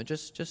a moment,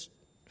 just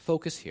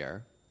focus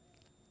here.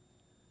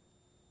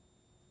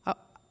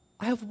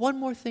 I have one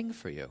more thing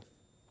for you.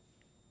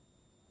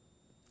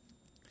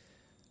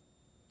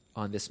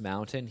 On this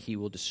mountain, he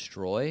will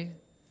destroy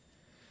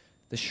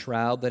the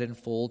shroud that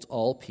enfolds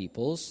all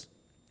peoples,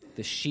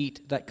 the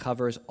sheet that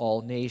covers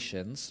all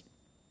nations.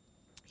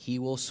 He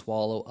will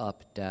swallow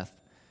up death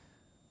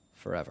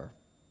forever.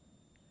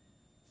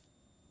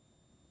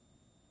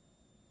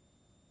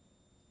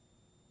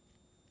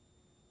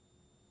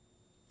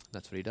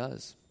 That's what he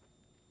does.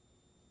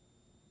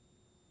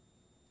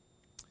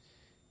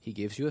 He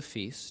gives you a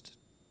feast.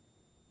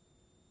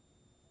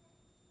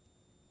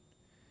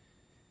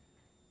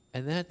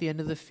 And then at the end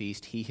of the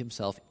feast, he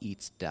himself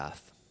eats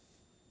death.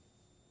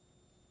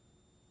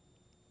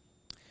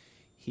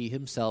 He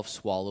himself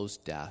swallows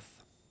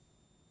death.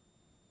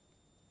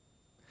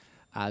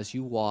 As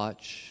you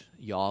watch,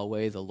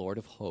 Yahweh, the Lord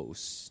of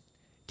hosts,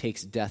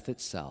 takes death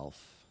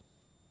itself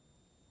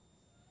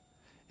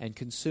and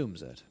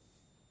consumes it,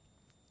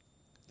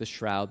 the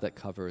shroud that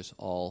covers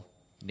all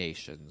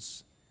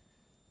nations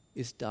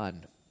is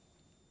done.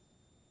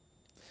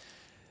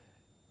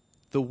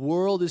 The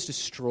world is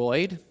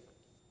destroyed.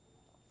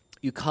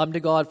 You come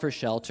to God for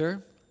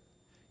shelter.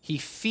 He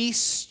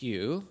feasts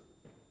you.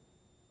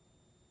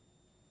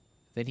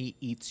 Then he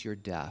eats your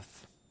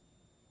death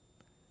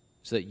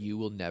so that you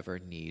will never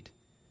need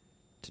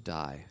to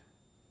die.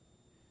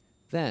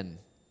 Then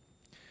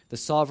the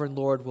sovereign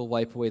Lord will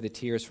wipe away the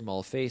tears from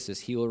all faces.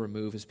 He will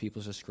remove his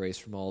people's disgrace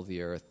from all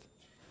the earth.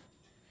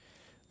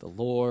 The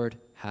Lord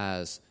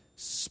has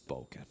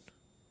spoken.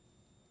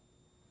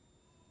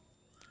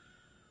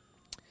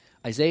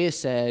 Isaiah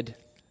said,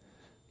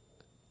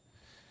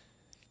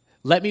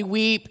 "Let me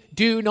weep,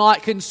 do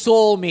not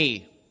console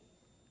me."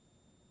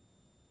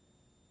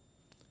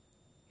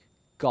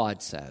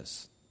 God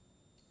says,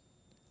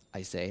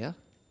 Isaiah,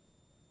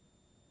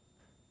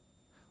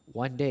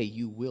 one day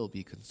you will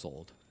be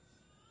consoled.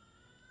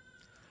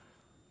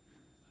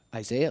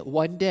 Isaiah,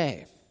 one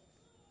day.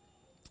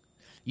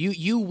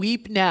 You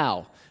weep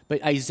now,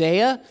 but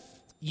Isaiah,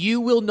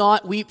 you will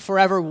not weep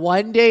forever.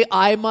 One day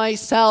I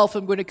myself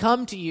am going to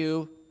come to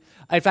you.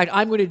 In fact,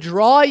 I'm going to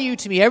draw you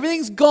to me.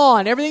 Everything's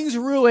gone. Everything's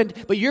ruined.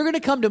 But you're going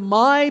to come to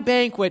my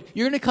banquet.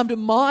 You're going to come to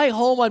my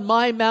home on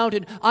my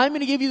mountain. I'm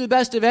going to give you the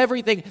best of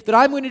everything. That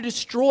I'm going to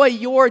destroy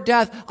your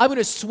death. I'm going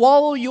to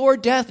swallow your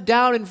death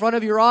down in front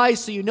of your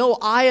eyes so you know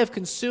I have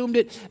consumed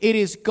it. It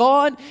is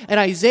gone. And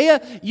Isaiah,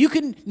 you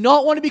can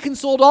not want to be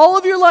consoled all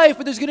of your life,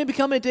 but there's going to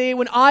become a day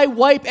when I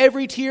wipe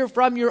every tear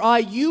from your eye.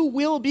 You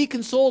will be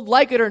consoled,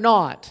 like it or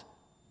not.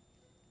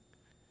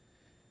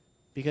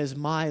 Because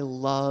my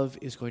love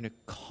is going to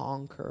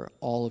conquer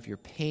all of your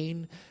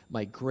pain.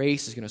 My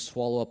grace is going to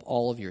swallow up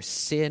all of your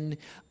sin.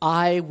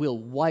 I will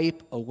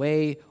wipe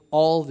away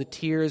all the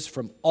tears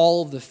from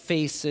all the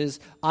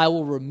faces. I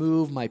will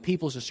remove my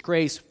people's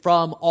disgrace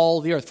from all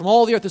the earth. From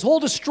all the earth, this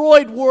whole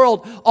destroyed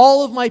world,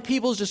 all of my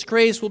people's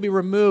disgrace will be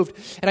removed.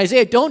 And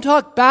Isaiah, don't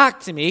talk back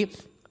to me.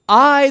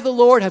 I, the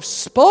Lord, have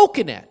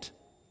spoken it.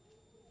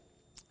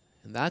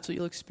 And that's what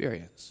you'll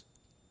experience.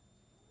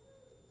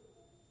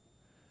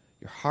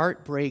 Your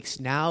heart breaks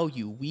now,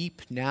 you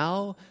weep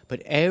now,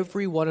 but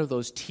every one of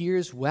those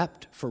tears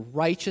wept for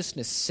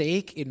righteousness'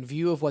 sake in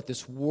view of what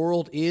this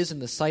world is in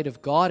the sight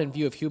of God, in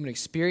view of human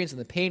experience and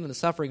the pain and the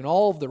suffering and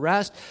all of the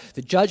rest,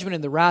 the judgment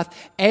and the wrath.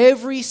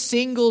 Every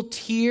single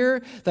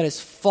tear that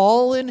has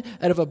fallen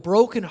out of a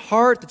broken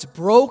heart, that's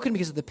broken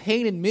because of the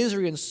pain and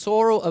misery and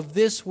sorrow of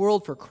this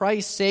world for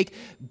Christ's sake,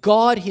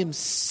 God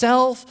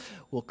himself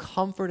will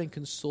comfort and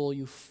console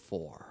you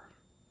for.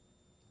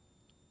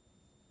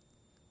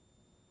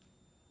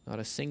 Not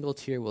a single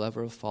tear will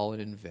ever have fallen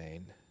in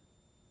vain.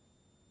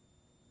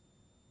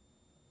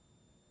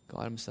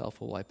 God himself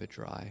will wipe it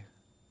dry.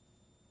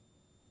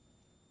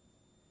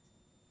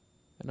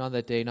 And on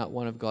that day, not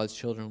one of God's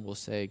children will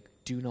say,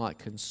 "Do not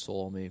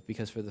console me,"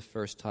 because for the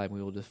first time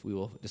we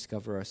will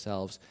discover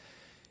ourselves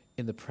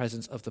in the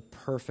presence of the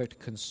perfect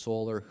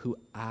consoler who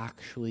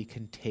actually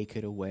can take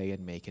it away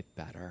and make it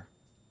better.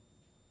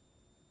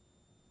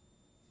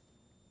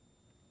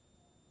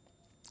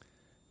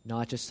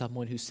 Not just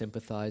someone who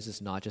sympathizes,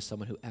 not just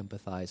someone who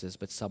empathizes,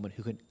 but someone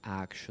who can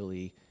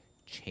actually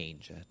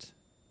change it.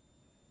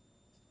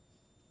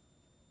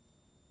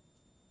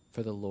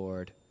 For the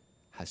Lord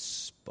has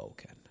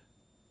spoken.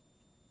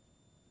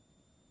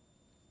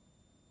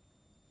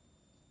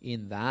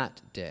 In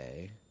that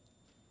day,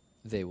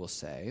 they will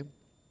say,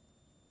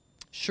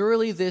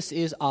 "Surely this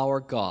is our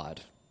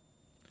God.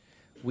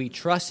 We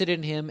trusted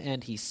in him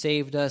and he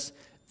saved us.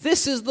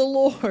 This is the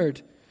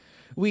Lord.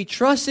 We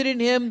trusted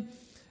in him.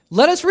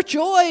 Let us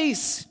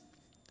rejoice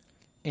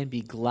and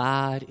be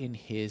glad in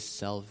his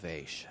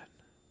salvation."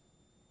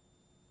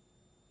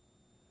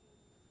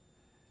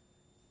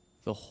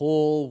 The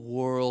whole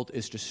world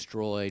is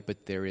destroyed,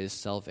 but there is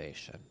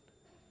salvation.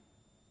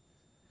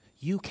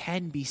 You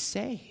can be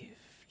saved.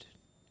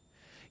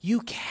 You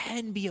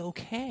can be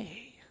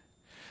okay.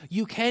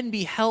 You can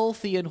be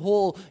healthy and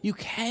whole. You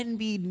can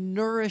be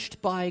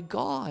nourished by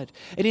God.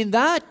 And in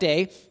that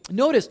day,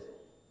 notice,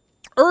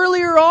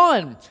 earlier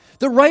on,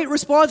 the right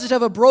response is to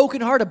have a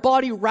broken heart, a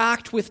body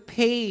racked with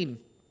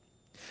pain.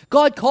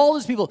 God called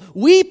his people,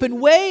 weep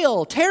and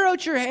wail, tear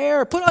out your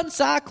hair, put on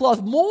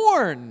sackcloth,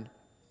 mourn.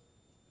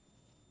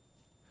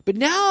 But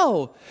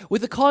now,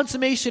 with the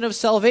consummation of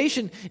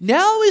salvation,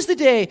 now is the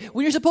day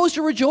when you're supposed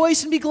to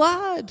rejoice and be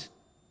glad.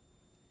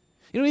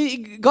 You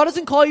know, God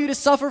doesn't call you to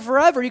suffer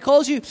forever. He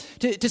calls you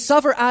to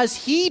suffer as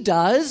he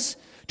does,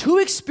 to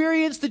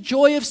experience the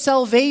joy of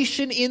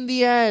salvation in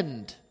the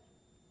end.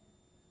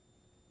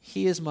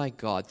 He is my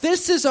God.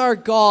 This is our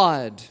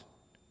God.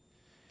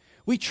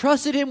 We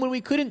trusted him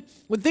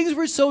when things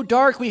were so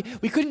dark, we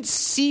couldn't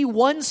see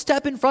one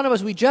step in front of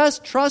us. We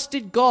just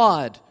trusted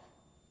God.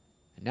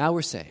 And now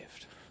we're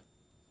saved.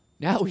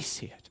 Now we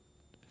see it.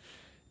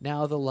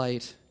 Now the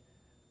light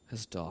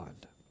has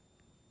dawned.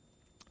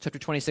 Chapter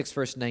 26,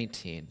 verse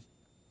 19.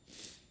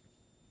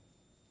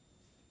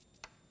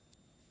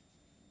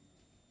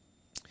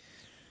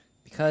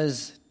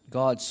 Because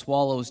God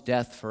swallows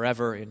death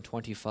forever in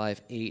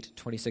 25:8,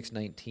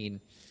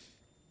 26:19.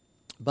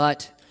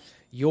 But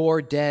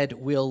your dead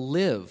will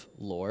live,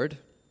 Lord.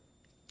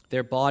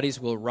 Their bodies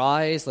will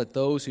rise. Let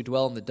those who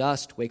dwell in the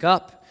dust wake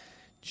up.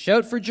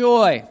 Shout for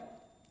joy.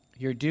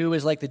 Your dew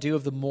is like the dew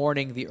of the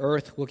morning. The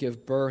earth will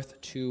give birth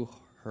to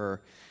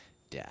her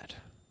dead.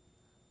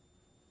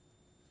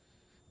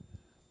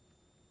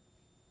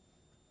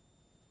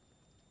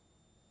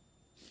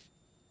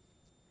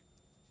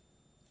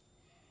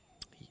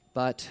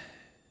 But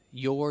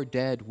your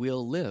dead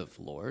will live,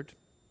 Lord.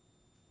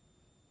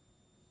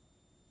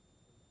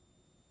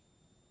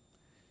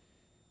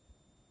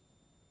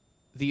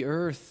 The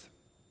earth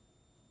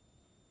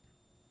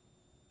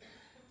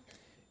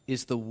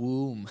is the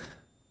womb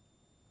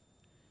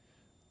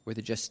where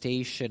the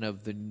gestation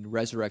of the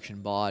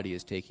resurrection body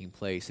is taking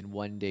place, and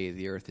one day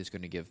the earth is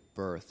going to give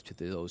birth to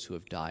those who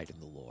have died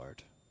in the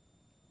Lord.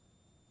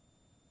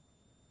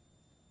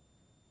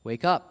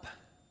 Wake up.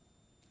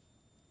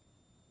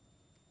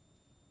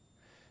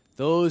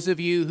 Those of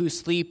you who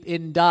sleep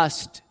in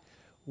dust,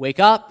 wake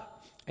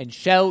up and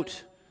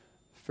shout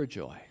for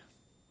joy.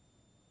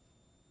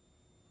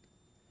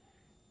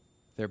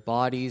 Their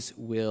bodies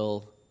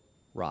will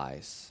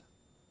rise.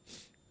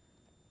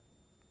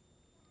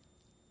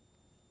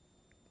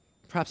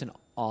 Perhaps an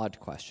odd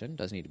question,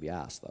 doesn't need to be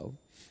asked though.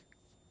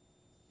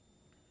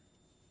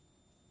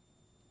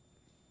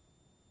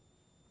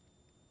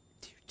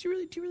 Do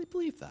you really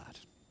believe that?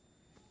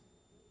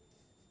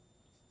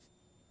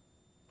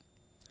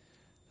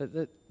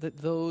 That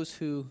those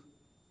who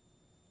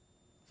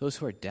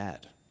are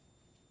dead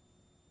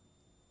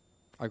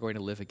are going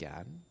to live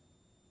again?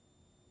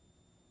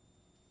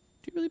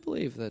 Do you really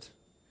believe that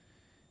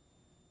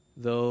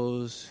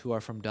those who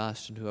are from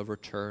dust and who have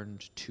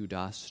returned to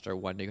dust are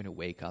one day going to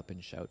wake up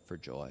and shout for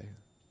joy?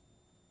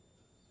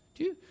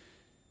 Do you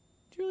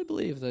really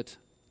believe that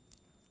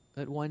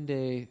one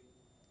day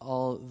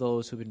all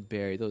those who have been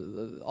buried,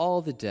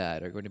 all the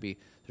dead, are going to be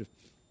sort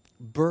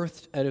of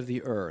birthed out of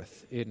the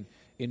earth in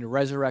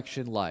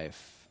resurrection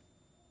life?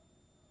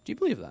 Do you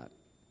believe that?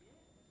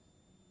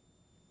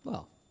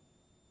 Well,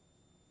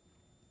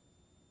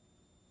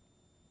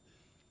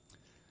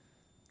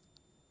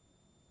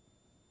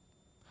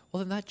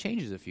 then that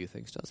changes a few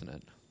things, doesn't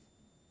it?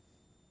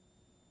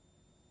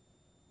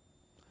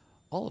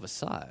 All of a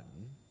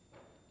sudden,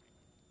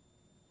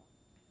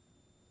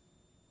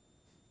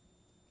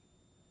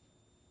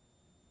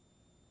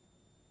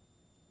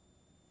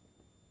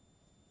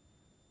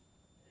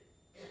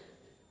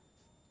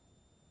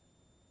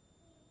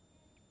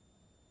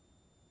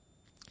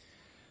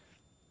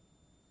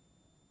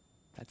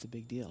 That's a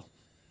big deal.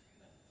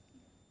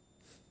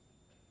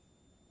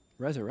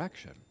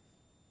 Resurrection.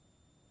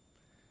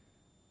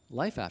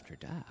 Life after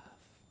death.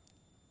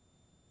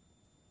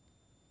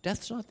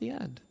 Death's not the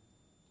end.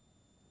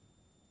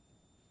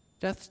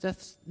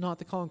 Death's not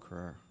the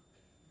conqueror.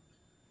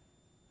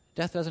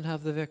 Death doesn't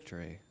have the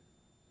victory.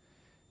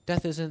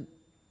 Death isn't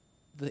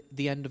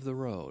the end of the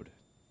road.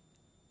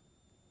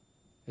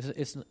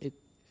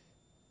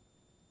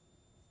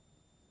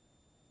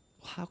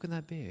 How can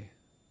that be?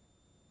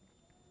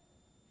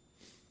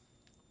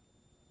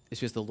 It's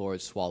because the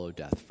Lord swallowed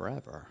death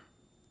forever.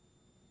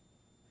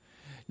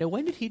 Now,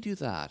 when did he do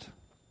that?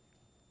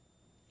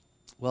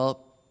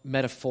 Well,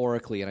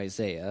 metaphorically in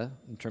Isaiah,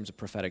 in terms of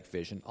prophetic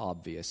vision,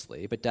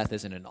 obviously, but death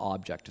isn't an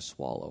object to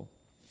swallow.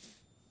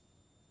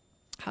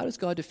 How does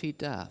God defeat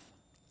death?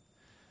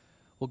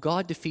 Well,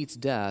 God defeats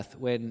death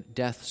when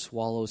death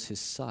swallows his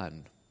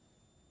Son.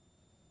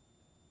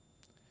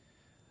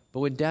 But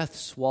when death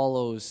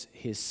swallows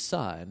his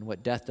Son,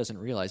 what death doesn't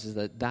realize is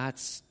that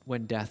that's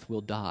when death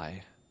will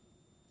die.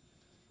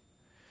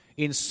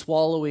 In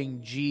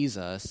swallowing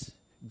Jesus,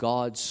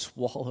 God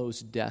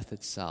swallows death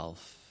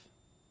itself.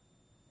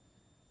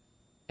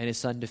 And his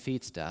Son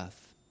defeats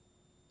death.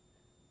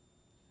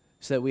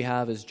 So that we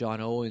have, as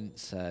John Owen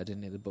said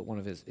in one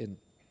of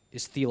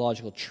his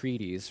theological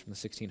treatise from the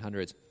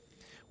 1600s,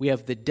 we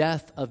have the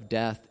death of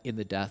death in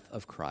the death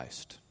of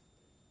Christ.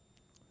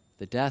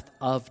 The death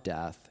of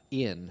death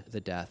in the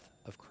death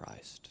of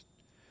Christ.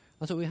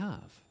 That's what we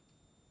have.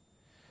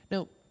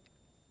 Now,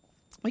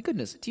 my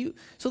goodness,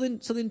 so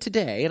then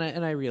today,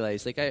 and I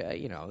realize, like,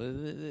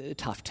 a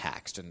tough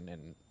text,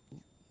 and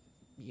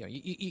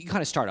you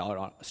kind of start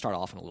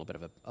off on a little bit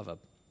of a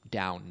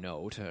down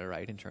note,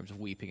 right, in terms of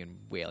weeping and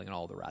wailing and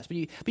all the rest. But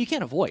you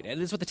can't avoid it.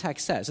 That's what the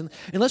text says. And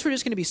unless we're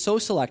just going to be so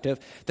selective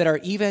that our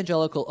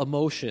evangelical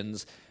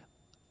emotions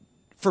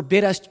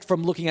forbid us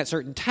from looking at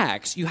certain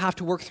texts, you have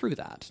to work through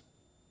that.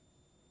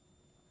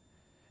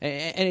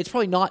 And it's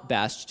probably not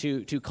best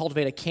to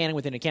cultivate a canon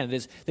within a canon.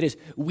 That is,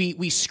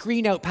 we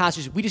screen out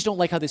passages. We just don't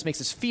like how this makes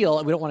us feel,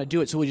 and we don't want to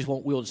do it, so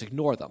we'll just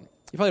ignore them.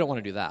 You probably don't want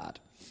to do that.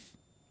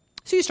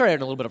 So you start out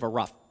in a little bit of a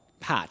rough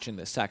patch in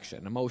this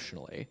section,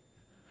 emotionally.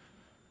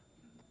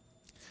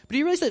 But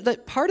you realize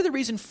that part of the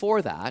reason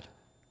for that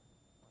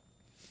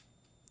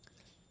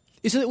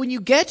is so that when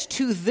you get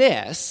to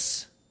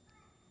this,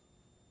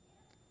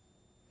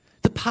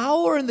 the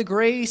power and the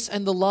grace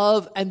and the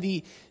love and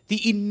the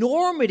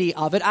enormity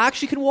of it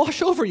actually can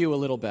wash over you a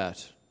little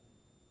bit.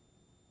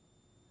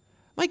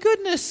 My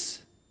goodness.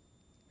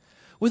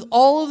 With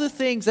all of the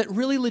things that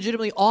really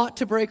legitimately ought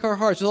to break our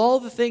hearts, with all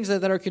the things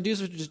that are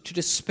conducive to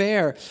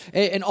despair,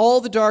 and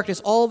all the darkness,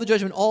 all the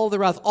judgment, all the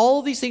wrath, all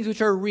of these things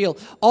which are real,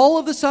 all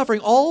of the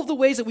suffering, all of the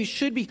ways that we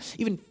should be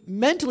even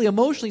mentally,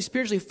 emotionally,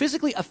 spiritually,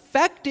 physically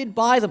affected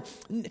by them,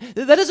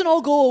 that doesn't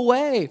all go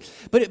away.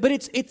 But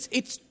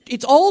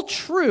it's all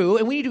true,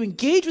 and we need to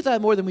engage with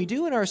that more than we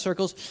do in our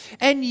circles,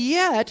 and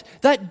yet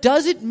that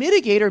doesn't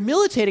mitigate or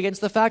militate against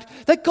the fact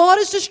that God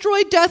has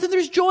destroyed death and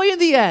there's joy in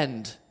the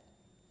end.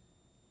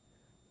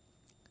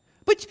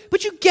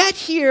 But you get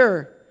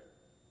here.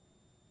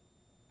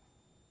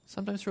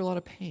 Sometimes through a lot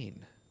of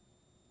pain.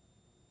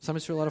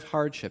 Sometimes through a lot of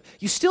hardship.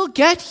 You still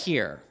get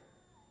here.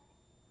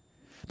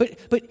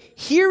 But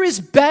here is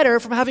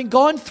better from having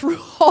gone through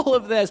all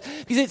of this,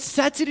 because it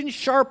sets it in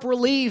sharp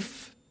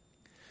relief.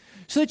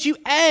 So that you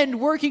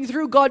end working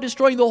through God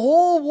destroying the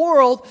whole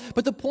world.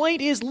 But the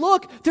point is,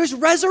 look, there's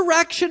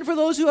resurrection for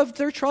those who have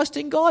their trust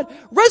in God.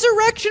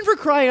 Resurrection, for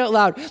crying out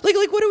loud.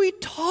 Like what are we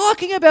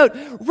talking about?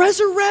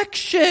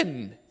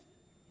 Resurrection.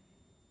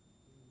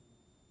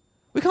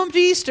 We come up to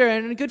Easter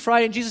and Good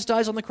Friday, and Jesus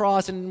dies on the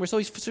cross, and we're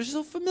so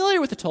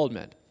familiar with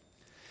atonement.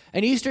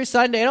 And Easter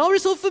Sunday, and we're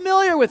so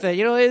familiar with it.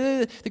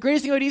 The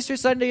greatest thing about Easter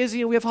Sunday is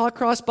we have hot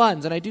cross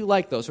buns, and I do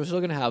like those. So we're still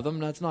going to have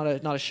them. That's not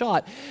a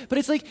shot. But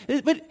it's like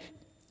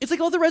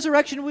all the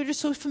resurrection. We're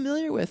just so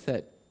familiar with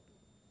it.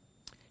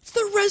 It's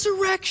the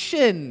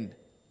resurrection.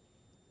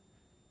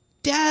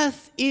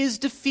 Death is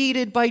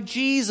defeated by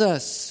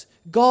Jesus.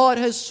 God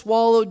has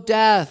swallowed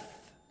death.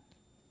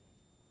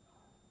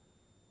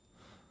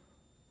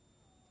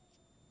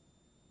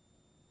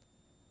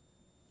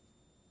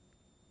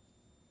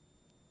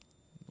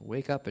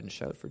 Wake up and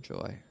shout for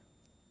joy.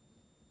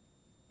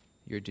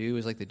 Your dew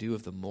is like the dew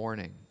of the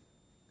morning.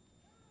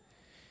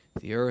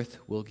 The earth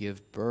will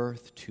give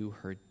birth to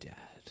her dead.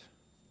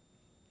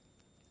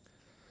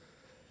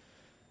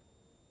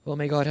 Well,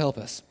 may God help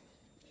us.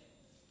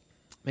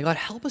 May God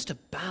help us to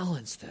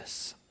balance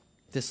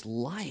this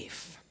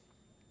life,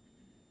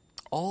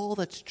 all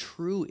that's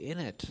true in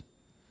it,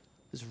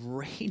 this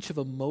range of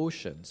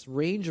emotions,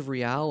 range of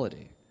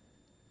reality.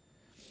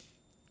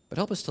 But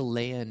help us to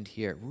land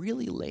here,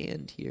 really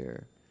land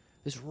here,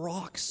 this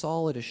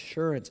rock-solid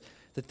assurance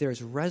that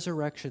there's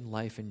resurrection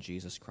life in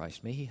Jesus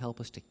Christ. May he help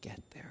us to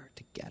get there,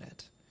 to get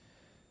it,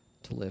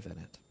 to live in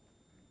it.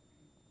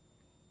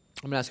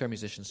 I'm going to ask our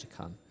musicians to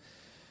come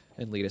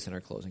and lead us in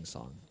our closing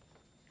song.